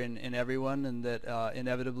gatekeeper in everyone, and that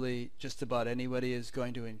inevitably just about anybody is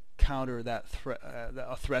going to encounter that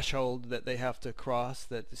a threshold that they have to cross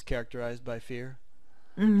that is characterized by fear?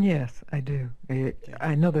 Yes, I do.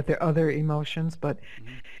 I know that there are other emotions, but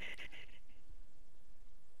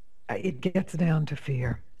it gets down to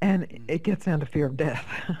fear, and it gets down to fear of death,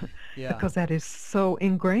 because that is so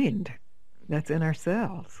ingrained. That's in our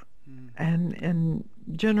cells, and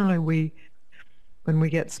generally when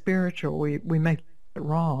we get spiritual, we make it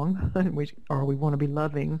wrong, or we want to be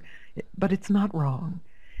loving, but it's not wrong.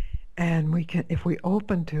 And we can, if we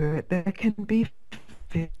open to it, there can be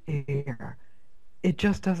fear. It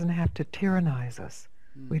just doesn't have to tyrannize us.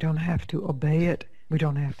 We don't have to obey it. We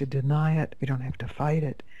don't have to deny it. We don't have to fight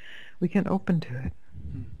it. We can open to it.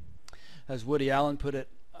 As Woody Allen put it,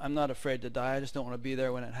 I'm not afraid to die. I just don't want to be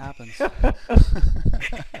there when it happens.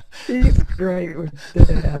 He's great with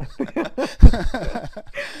that.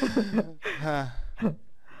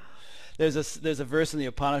 There's a verse in the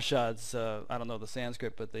Upanishads, I don't know the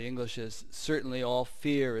Sanskrit, but the English is, certainly all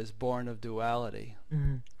fear is born of duality.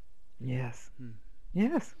 Yes.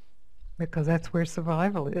 Yes. Because that's where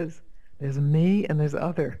survival is. There's me and there's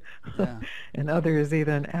other. Yeah. And other is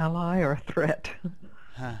either an ally or a threat.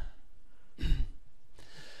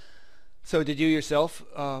 So did you yourself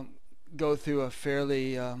go through a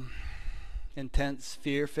fairly intense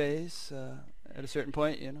fear phase at a certain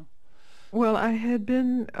point, you know? Well, I had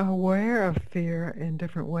been aware of fear in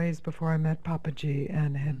different ways before I met Papaji,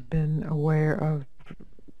 and had been aware of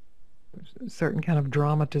certain kind of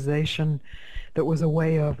dramatization that was a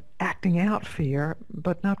way of acting out fear,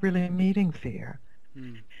 but not really meeting fear.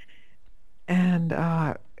 And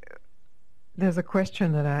there's a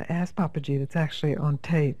question that I asked Papaji that's actually on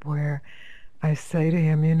tape, where I say to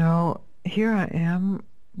him, you know, here I am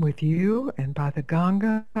with you and by the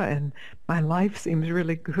Ganga, and my life seems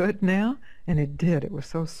really good now. And it did. It was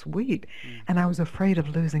so sweet. And I was afraid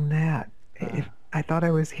of losing that. If I thought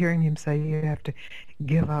I was hearing him say, you have to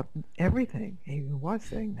give up everything. He was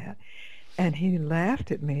saying that. And he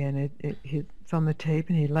laughed at me, and it's on the tape,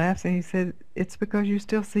 and he laughs, and he said, it's because you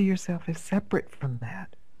still see yourself as separate from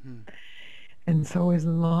that. And so as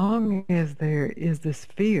long as there is this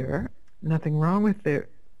fear, nothing wrong with it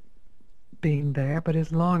being there, but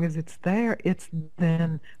as long as it's there, it's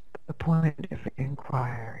then the point of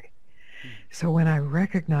inquiry. So when I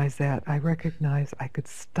recognize that, I recognize I could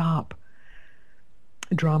stop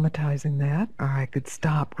dramatizing that, or I could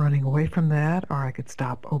stop running away from that, or I could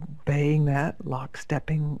stop obeying that,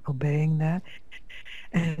 lockstepping, obeying that,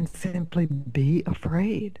 and simply be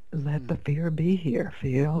afraid. Let the fear be here.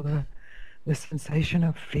 Feel the sensation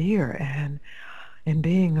of fear, and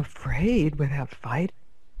being afraid without fighting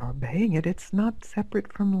or obeying it, it's not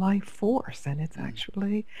separate from life force, and it's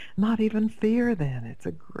actually not even fear then. It's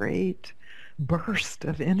a great burst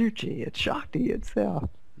of energy. It's Shakti itself.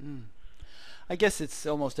 I guess it's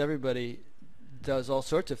almost everybody does all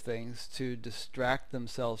sorts of things to distract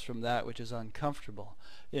themselves from that which is uncomfortable.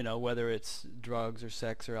 Whether it's drugs or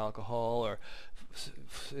sex or alcohol or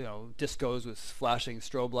discos with flashing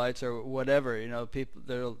strobe lights or whatever.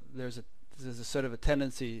 People there's a sort of a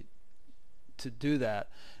tendency to do that.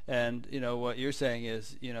 And what you're saying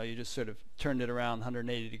is you just sort of turned it around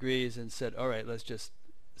 180 degrees and said, all right, let's just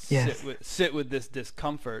sit with this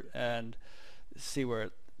discomfort and see where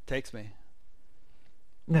it takes me.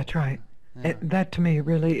 That's right. That to me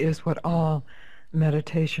really is what all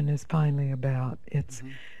meditation is finally about. It's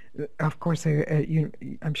of course,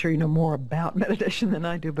 I'm sure you know more about meditation than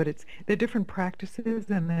I do, but they're different practices,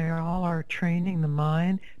 and they all are training the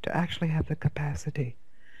mind to actually have the capacity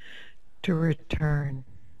to return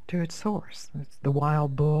to its source. It's the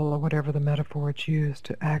wild bull, or whatever the metaphor it's used,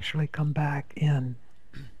 to actually come back in.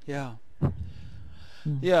 Yeah.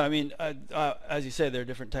 Yeah, I mean, as you say, there are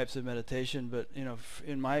different types of meditation, but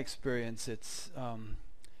in my experience, it's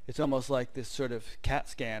almost like this sort of CAT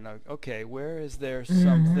scan of, okay, where is there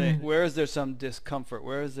something? Where is there some discomfort?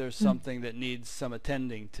 Where is there something that needs some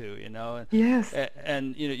attending to? And, yes,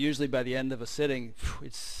 and usually by the end of a sitting,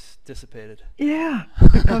 it's dissipated. Yeah,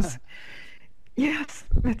 because yes,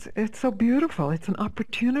 it's so beautiful. It's an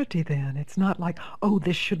opportunity. Then it's not like, oh,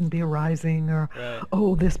 this shouldn't be arising, or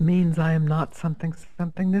oh, this means I am not something.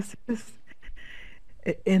 This is.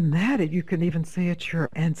 In that, you can even see it's your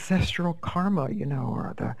ancestral karma,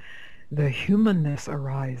 or the humanness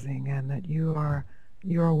arising, and that you are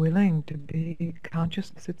willing to be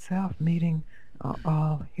consciousness itself, meeting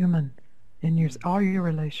all human in all your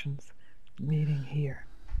relations, meeting here.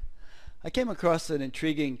 I came across an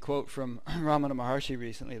intriguing quote from Ramana Maharshi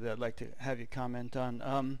recently that I'd like to have you comment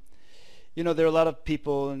on. There are a lot of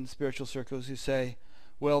people in spiritual circles who say,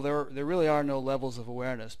 well, there really are no levels of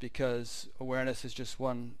awareness, because awareness is just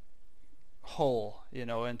one whole,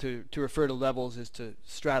 and to refer to levels is to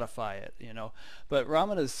stratify it, But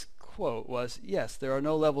Ramana's quote was, yes, there are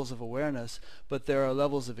no levels of awareness, but there are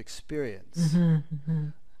levels of experience.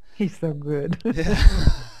 He's so good.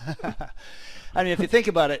 I mean, if you think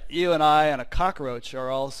about it, you and I and a cockroach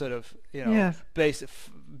are all sort of,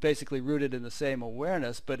 basically rooted in the same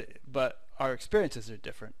awareness, but our experiences are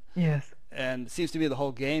different. Yes. And it seems to me the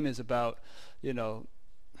whole game is about,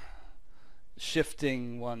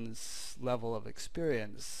 shifting one's level of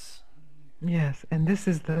experience. Yes, and this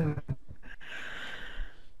is the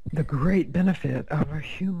great benefit of a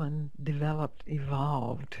human developed,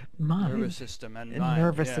 evolved mind. Nervous system and mind.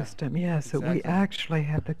 Nervous system, yes. Exactly. So we actually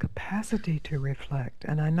have the capacity to reflect.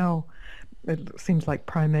 And I know it seems like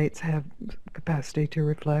primates have capacity to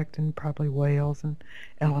reflect, and probably whales and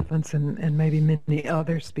elephants and maybe many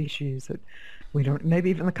other species that we don't, maybe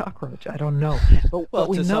even the cockroach, I don't know. But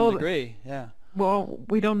we to know some degree, yeah. Well,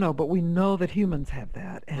 we don't know, but we know that humans have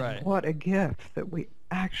that. And right. What a gift that we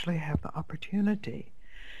actually have the opportunity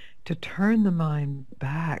to turn the mind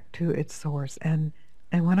back to its source. And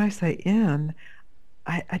when I say in,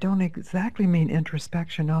 I don't exactly mean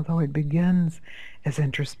introspection, although it begins as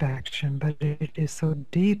introspection, but it is so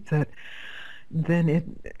deep that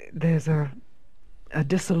then there's a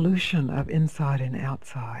dissolution of inside and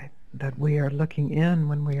outside, that we are looking in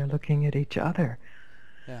when we are looking at each other.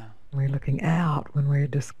 Yeah. We're looking out when we're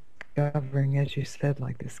discovering, as you said,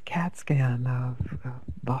 like this CAT scan of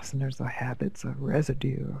vasanas or habits or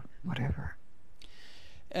residue or whatever.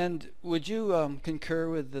 And would you concur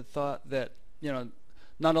with the thought that,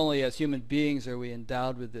 not only as human beings are we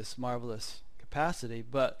endowed with this marvelous capacity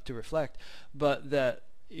to reflect, but that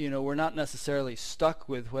we're not necessarily stuck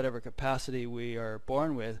with whatever capacity we are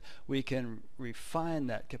born with. We can refine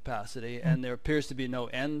that capacity, and there appears to be no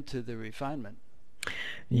end to the refinement.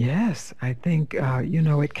 Yes, I think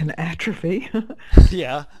it can atrophy.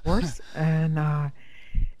 Yeah. Of course, and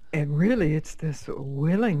really it's this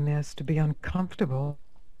willingness to be uncomfortable.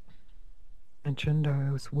 Mentioned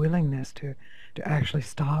this willingness to actually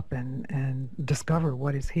stop and discover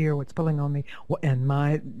what is here, what's pulling on me, and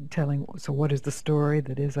my telling. So what is the story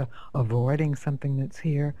that is avoiding something that's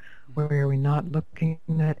here? Where are we not looking?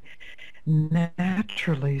 That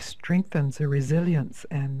naturally strengthens the resilience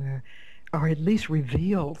and or at least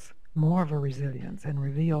reveals more of a resilience and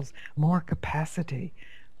reveals more capacity.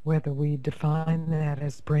 Whether we define that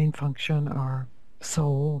as brain function or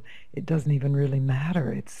soul, it doesn't even really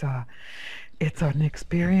matter. It's an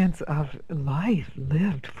experience of life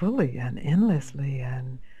lived fully and endlessly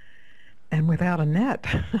and without a net.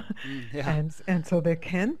 Yeah. And so there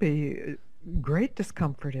can be great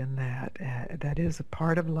discomfort in that. That is a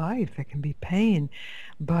part of life. There can be pain,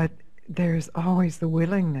 but there's always the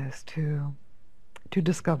willingness to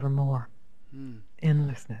discover more.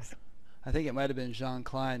 Endlessness. I think it might have been Jean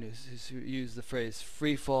Klein who used the phrase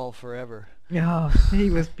 "free fall forever." Yeah,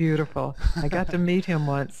 he was beautiful. I got to meet him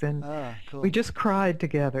once, and Cool. we just cried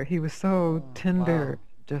together. He was so tender. Wow.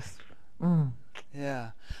 Just,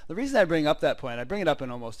 Yeah. The reason I bring up that point, I bring it up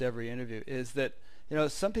in almost every interview, is that,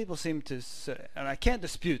 some people seem to say, and I can't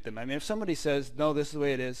dispute them. I mean, if somebody says, no, this is the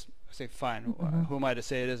way it is, I say, fine. Who am I to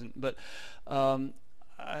say it isn't? But the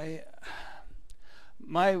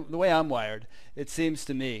way I'm wired, it seems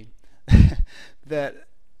to me that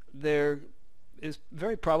there is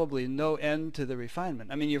very probably no end to the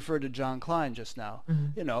refinement. I mean, you referred to John Klein just now.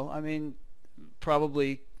 I mean,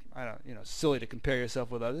 probably, I don't, silly to compare yourself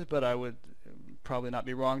with others, but I would probably not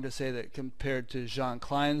be wrong to say that compared to Jean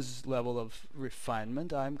Klein's level of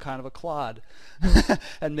refinement, I'm kind of a clod.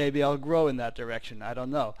 And maybe I'll grow in that direction. I don't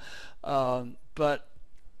know. But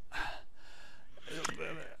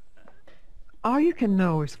all you can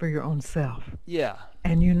know is for your own self. Yeah.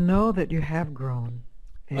 And you know that you have grown.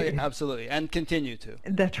 Oh, yeah, absolutely. And continue to.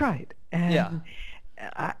 That's right. And yeah.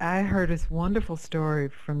 I heard this wonderful story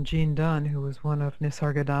from Jean Dunn, who was one of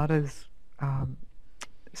Nisargadatta's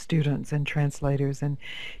students and translators. And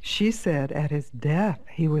she said at his death,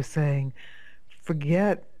 he was saying,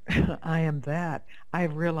 forget I am that.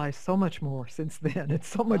 I've realized so much more since then. It's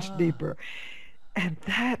so much deeper. And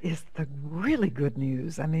that is the really good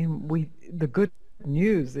news. I mean, the good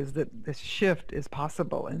news is that this shift is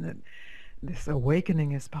possible and that this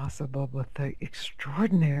awakening is possible, but the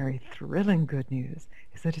extraordinary, thrilling good news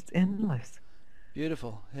is that it's endless.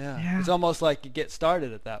 Beautiful, yeah. It's almost like you get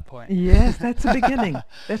started at that point. Yes, that's the beginning.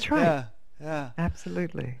 That's right. Yeah.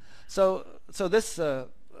 Absolutely. So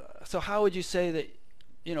how would you say that,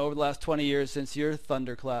 over the last 20 years since your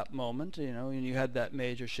Thunderclap moment, and you had that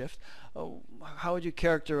major shift, how would you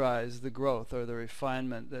characterize the growth or the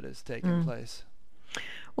refinement that has taken place?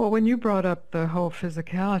 Well, when you brought up the whole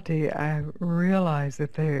physicality, I realized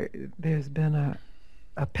that there's been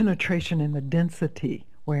a penetration in the density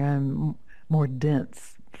where I'm more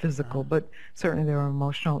dense physical, but certainly there are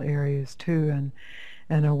emotional areas too,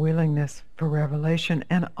 and a willingness for revelation.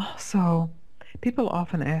 And also, people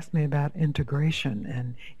often ask me about integration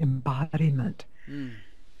and embodiment.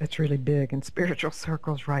 It's really big in spiritual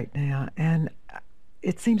circles right now. And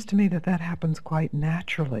it seems to me that happens quite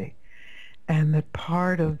naturally. And that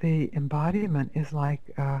part of the embodiment is like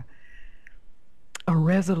a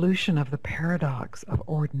resolution of the paradox of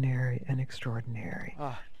ordinary and extraordinary.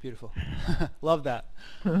 Ah, beautiful. Love that.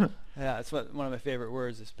 Yeah, it's one of my favorite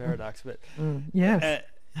words is paradox. But yes.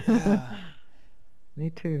 Me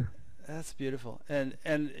too. That's beautiful. And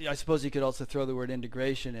I suppose you could also throw the word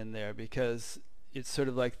integration in there, because it's sort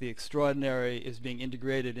of like the extraordinary is being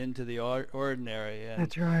integrated into the ordinary. And,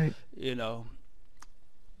 that's right. Yes.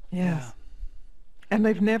 Yeah. And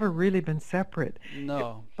they've never really been separate.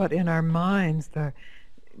 No. But in our minds, the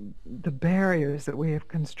barriers that we have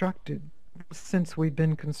constructed since we've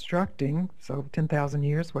been constructing, so 10,000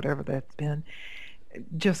 years, whatever that's been,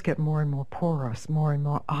 just get more and more porous, more and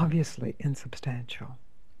more obviously insubstantial.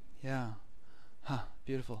 Yeah.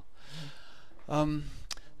 Beautiful.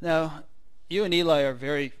 Now, you and Eli are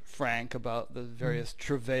very frank about the various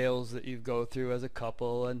travails that you go through as a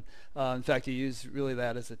couple, and in fact you use really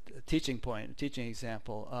that as a teaching point, a teaching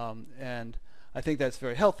example, and I think that's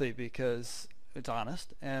very healthy because it's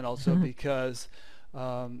honest, and also because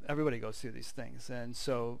everybody goes through these things, and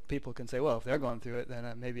so people can say, well, if they're going through it,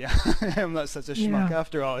 then maybe I'm not such a schmuck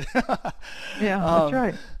after all. That's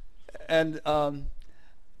right. And I'm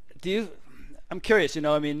curious,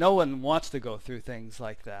 no one wants to go through things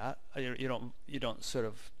like that. You don't sort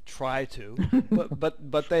of try to,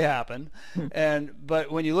 but they happen.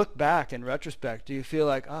 But when you look back in retrospect, do you feel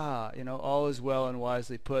like, all is well and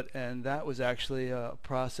wisely put, and that was actually a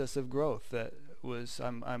process of growth that was,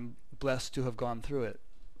 I'm blessed to have gone through it?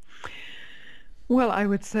 Well, I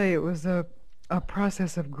would say it was a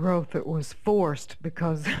process of growth that was forced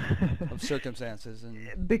because of circumstances and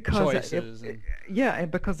choices.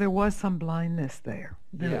 Because there was some blindness there.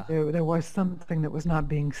 There was something that was not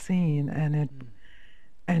being seen, and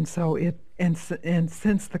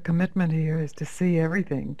since the commitment here is to see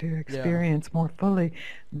everything, to experience more fully,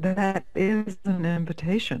 that is an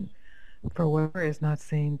invitation for whatever is not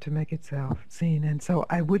seen to make itself seen. And so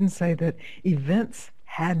I wouldn't say that events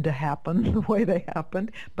had to happen the way they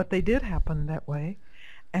happened, but they did happen that way.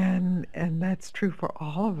 And that's true for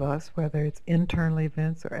all of us, whether it's internal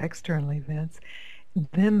events or external events.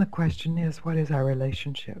 Then the question is, what is our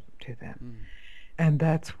relationship to them? Mm. And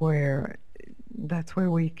that's where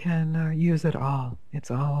we can use it all.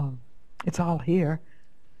 It's all here.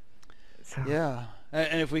 So Yeah.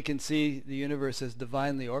 And if we can see the universe as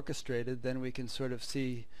divinely orchestrated, then we can sort of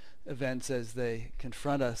see events as they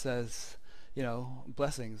confront us as,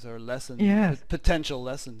 blessings or lessons, yes. potential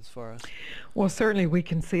lessons for us. Well, certainly we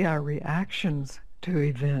can see our reactions to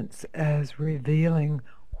events as revealing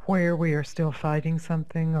where we are still fighting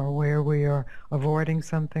something, or where we are avoiding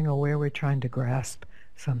something, or where we're trying to grasp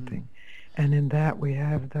something. And in that we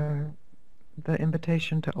have the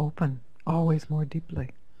invitation to open always more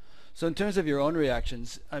deeply. So in terms of your own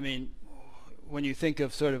reactions, I mean, when you think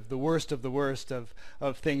of sort of the worst of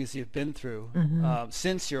things you've been through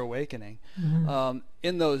since your awakening,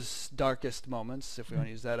 in those darkest moments, if we want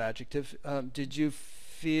to use that adjective, did you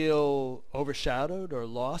feel overshadowed or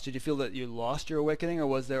lost? Did you feel that you lost your awakening, or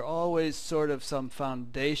was there always sort of some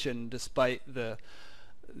foundation despite the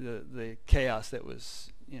chaos that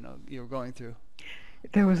was, you were going through?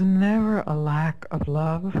 There was never a lack of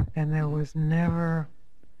love, and there was never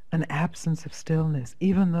an absence of stillness,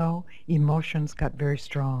 even though emotions got very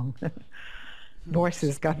strong.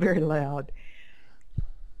 Voices got very loud.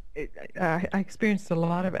 I experienced a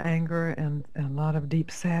lot of anger and a lot of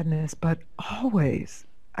deep sadness, but always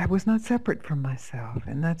I was not separate from myself.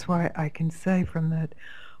 And that's why I can say from that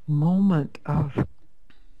moment of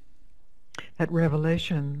that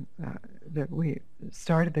revelation that we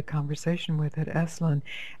started the conversation with at Esalen,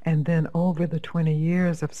 and then over the 20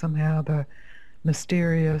 years of somehow the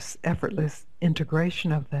mysterious, effortless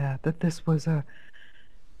integration of that this was a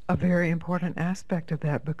very important aspect of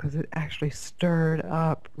that, because it actually stirred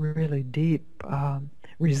up really deep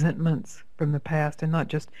resentments from the past, and not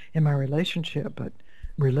just in my relationship, but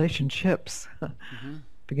relationships,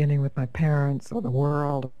 beginning with my parents or the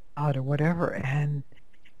world or God or whatever. And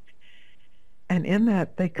in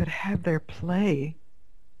that they could have their play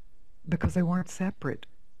because they weren't separate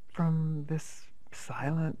from this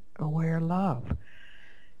silent, aware love.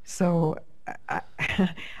 So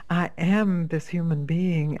I am this human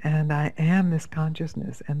being, and I am this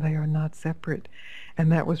consciousness, and they are not separate.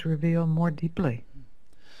 And that was revealed more deeply.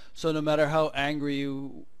 So no matter how angry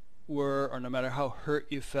you were, or no matter how hurt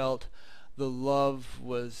you felt, the love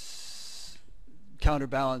was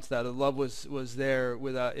counterbalanced that. The love was there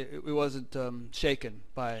without, it wasn't shaken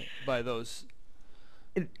by those.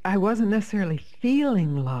 I wasn't necessarily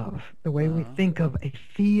feeling love the way we think of a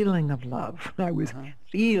feeling of love. I was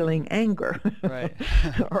feeling anger right.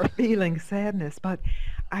 or feeling sadness, but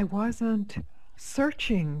I wasn't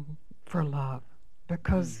searching for love,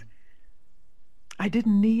 because I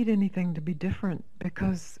didn't need anything to be different,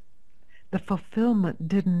 because the fulfillment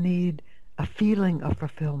didn't need a feeling of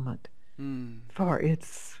fulfillment for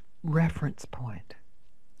its reference point.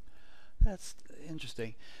 That's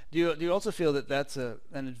interesting. Do you also feel that that's an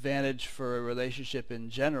advantage for a relationship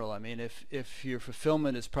in general? I mean, if your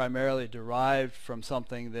fulfillment is primarily derived from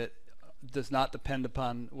something that does not depend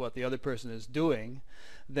upon what the other person is doing,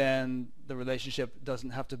 then the relationship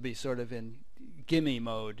doesn't have to be sort of in gimme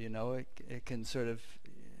mode. It can sort of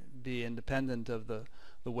be independent of the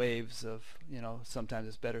waves of, sometimes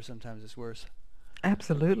it's better, sometimes it's worse.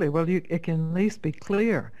 Absolutely. Well, it can at least be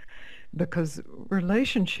clear, because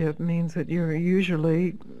relationship means that you're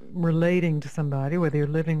usually relating to somebody, whether you're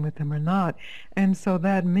living with them or not. And so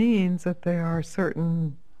that means that there are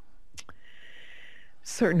certain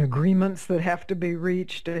agreements that have to be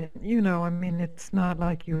reached. I mean, it's not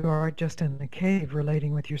like you are just in the cave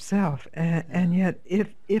relating with yourself. And yet,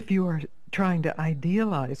 if you are trying to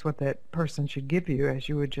idealize what that person should give you, as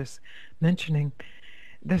you were just mentioning,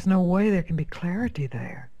 there's no way there can be clarity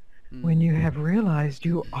there. When you have realized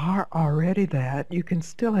you are already that, you can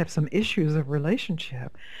still have some issues of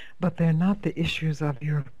relationship, but they're not the issues of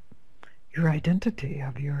your identity,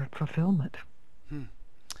 of your fulfillment.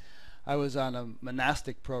 I was on a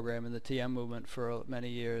monastic program in the TM movement for many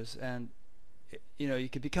years, and you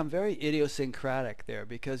could become very idiosyncratic there,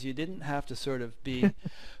 because you didn't have to sort of be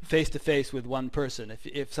face to face with one person.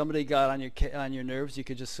 If somebody got on your nerves, you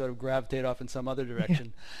could just sort of gravitate off in some other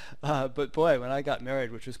direction. But boy, when I got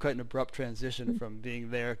married, which was quite an abrupt transition from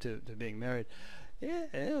being there to being married,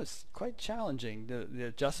 it was quite challenging, the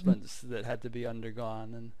adjustments that had to be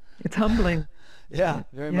undergone. And it's humbling. Yeah,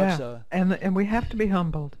 very much so. And we have to be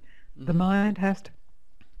humbled. The mind has to.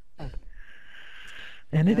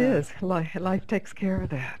 And it Yeah. is. Life takes care of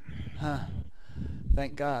that. Huh.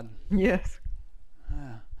 Thank God. Yes.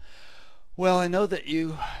 Yeah. Well, I know that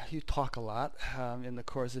you talk a lot in the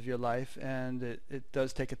course of your life, and it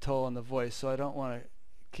does take a toll on the voice. So I don't want to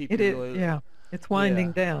keep It you is. really. Yeah. It's Yeah.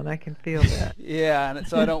 winding down. I can feel that. Yeah, and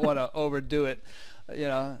so I don't want to overdo it. You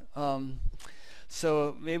know.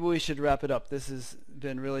 So maybe we should wrap it up. This has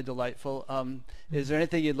been really delightful. Is there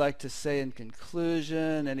anything you'd like to say in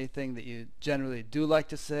conclusion? Anything that you generally do like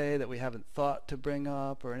to say that we haven't thought to bring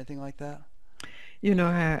up, or anything like that? You know,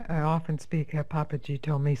 I often speak how Papaji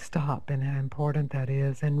told me stop and how important that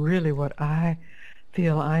is. And really what I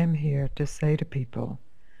feel I'm here to say to people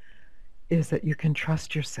is that you can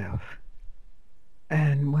trust yourself.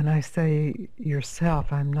 And when I say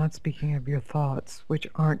yourself, I'm not speaking of your thoughts, which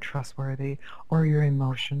aren't trustworthy, or your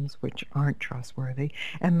emotions, which aren't trustworthy.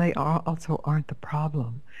 And they also aren't the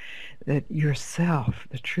problem. That yourself,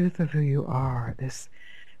 the truth of who you are, this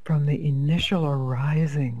from the initial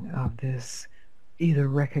arising of this either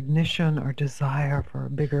recognition or desire for a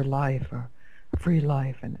bigger life or free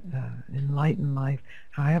life and enlightened life,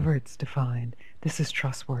 however it's defined, this is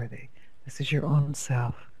trustworthy. This is your own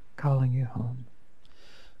self calling you home.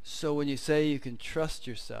 So when you say you can trust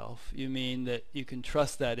yourself, you mean that you can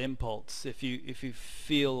trust that impulse. If you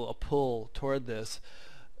feel a pull toward this,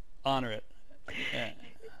 honor it.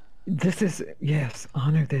 This is, yes,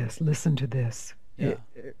 honor this, listen to this. Yeah.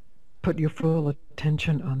 Put your full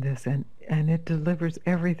attention on this, and it delivers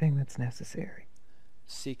everything that's necessary.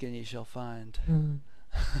 Seek and ye shall find. Mm.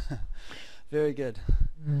 Very good.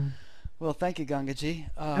 Mm. Well, thank you, Gangaji.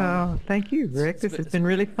 Thank you, Rick. This has been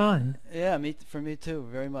really fun. Yeah, for me too,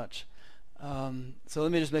 very much. So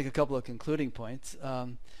let me just make a couple of concluding points.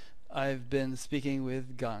 I've been speaking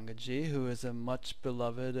with Gangaji, who is a much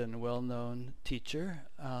beloved and well-known teacher.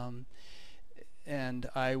 And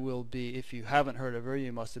I will be, if you haven't heard of her,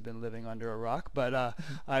 you must have been living under a rock, but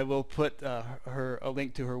I will put a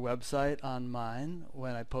link to her website on mine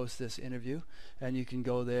when I post this interview, and you can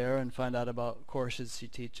go there and find out about courses she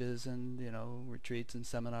teaches, and retreats and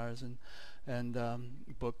seminars and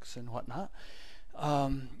books and whatnot.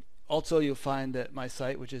 Also, you'll find at my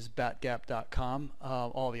site, which is batgap.com,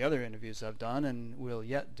 all the other interviews I've done and will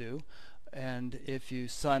yet do. And if you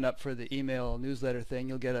sign up for the email newsletter thing,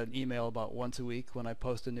 you'll get an email about once a week when I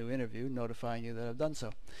post a new interview notifying you that I've done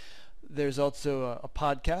so. There's also a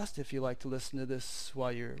podcast if you like to listen to this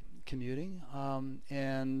while you're commuting.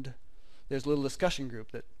 And there's a little discussion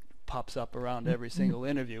group that pops up around every single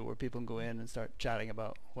interview where people can go in and start chatting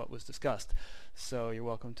about what was discussed. So you're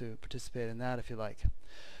welcome to participate in that if you like.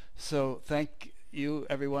 So thank you,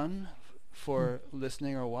 everyone, for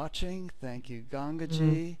listening or watching. Thank you,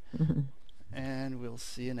 Gangaji. And we'll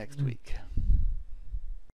see you next week.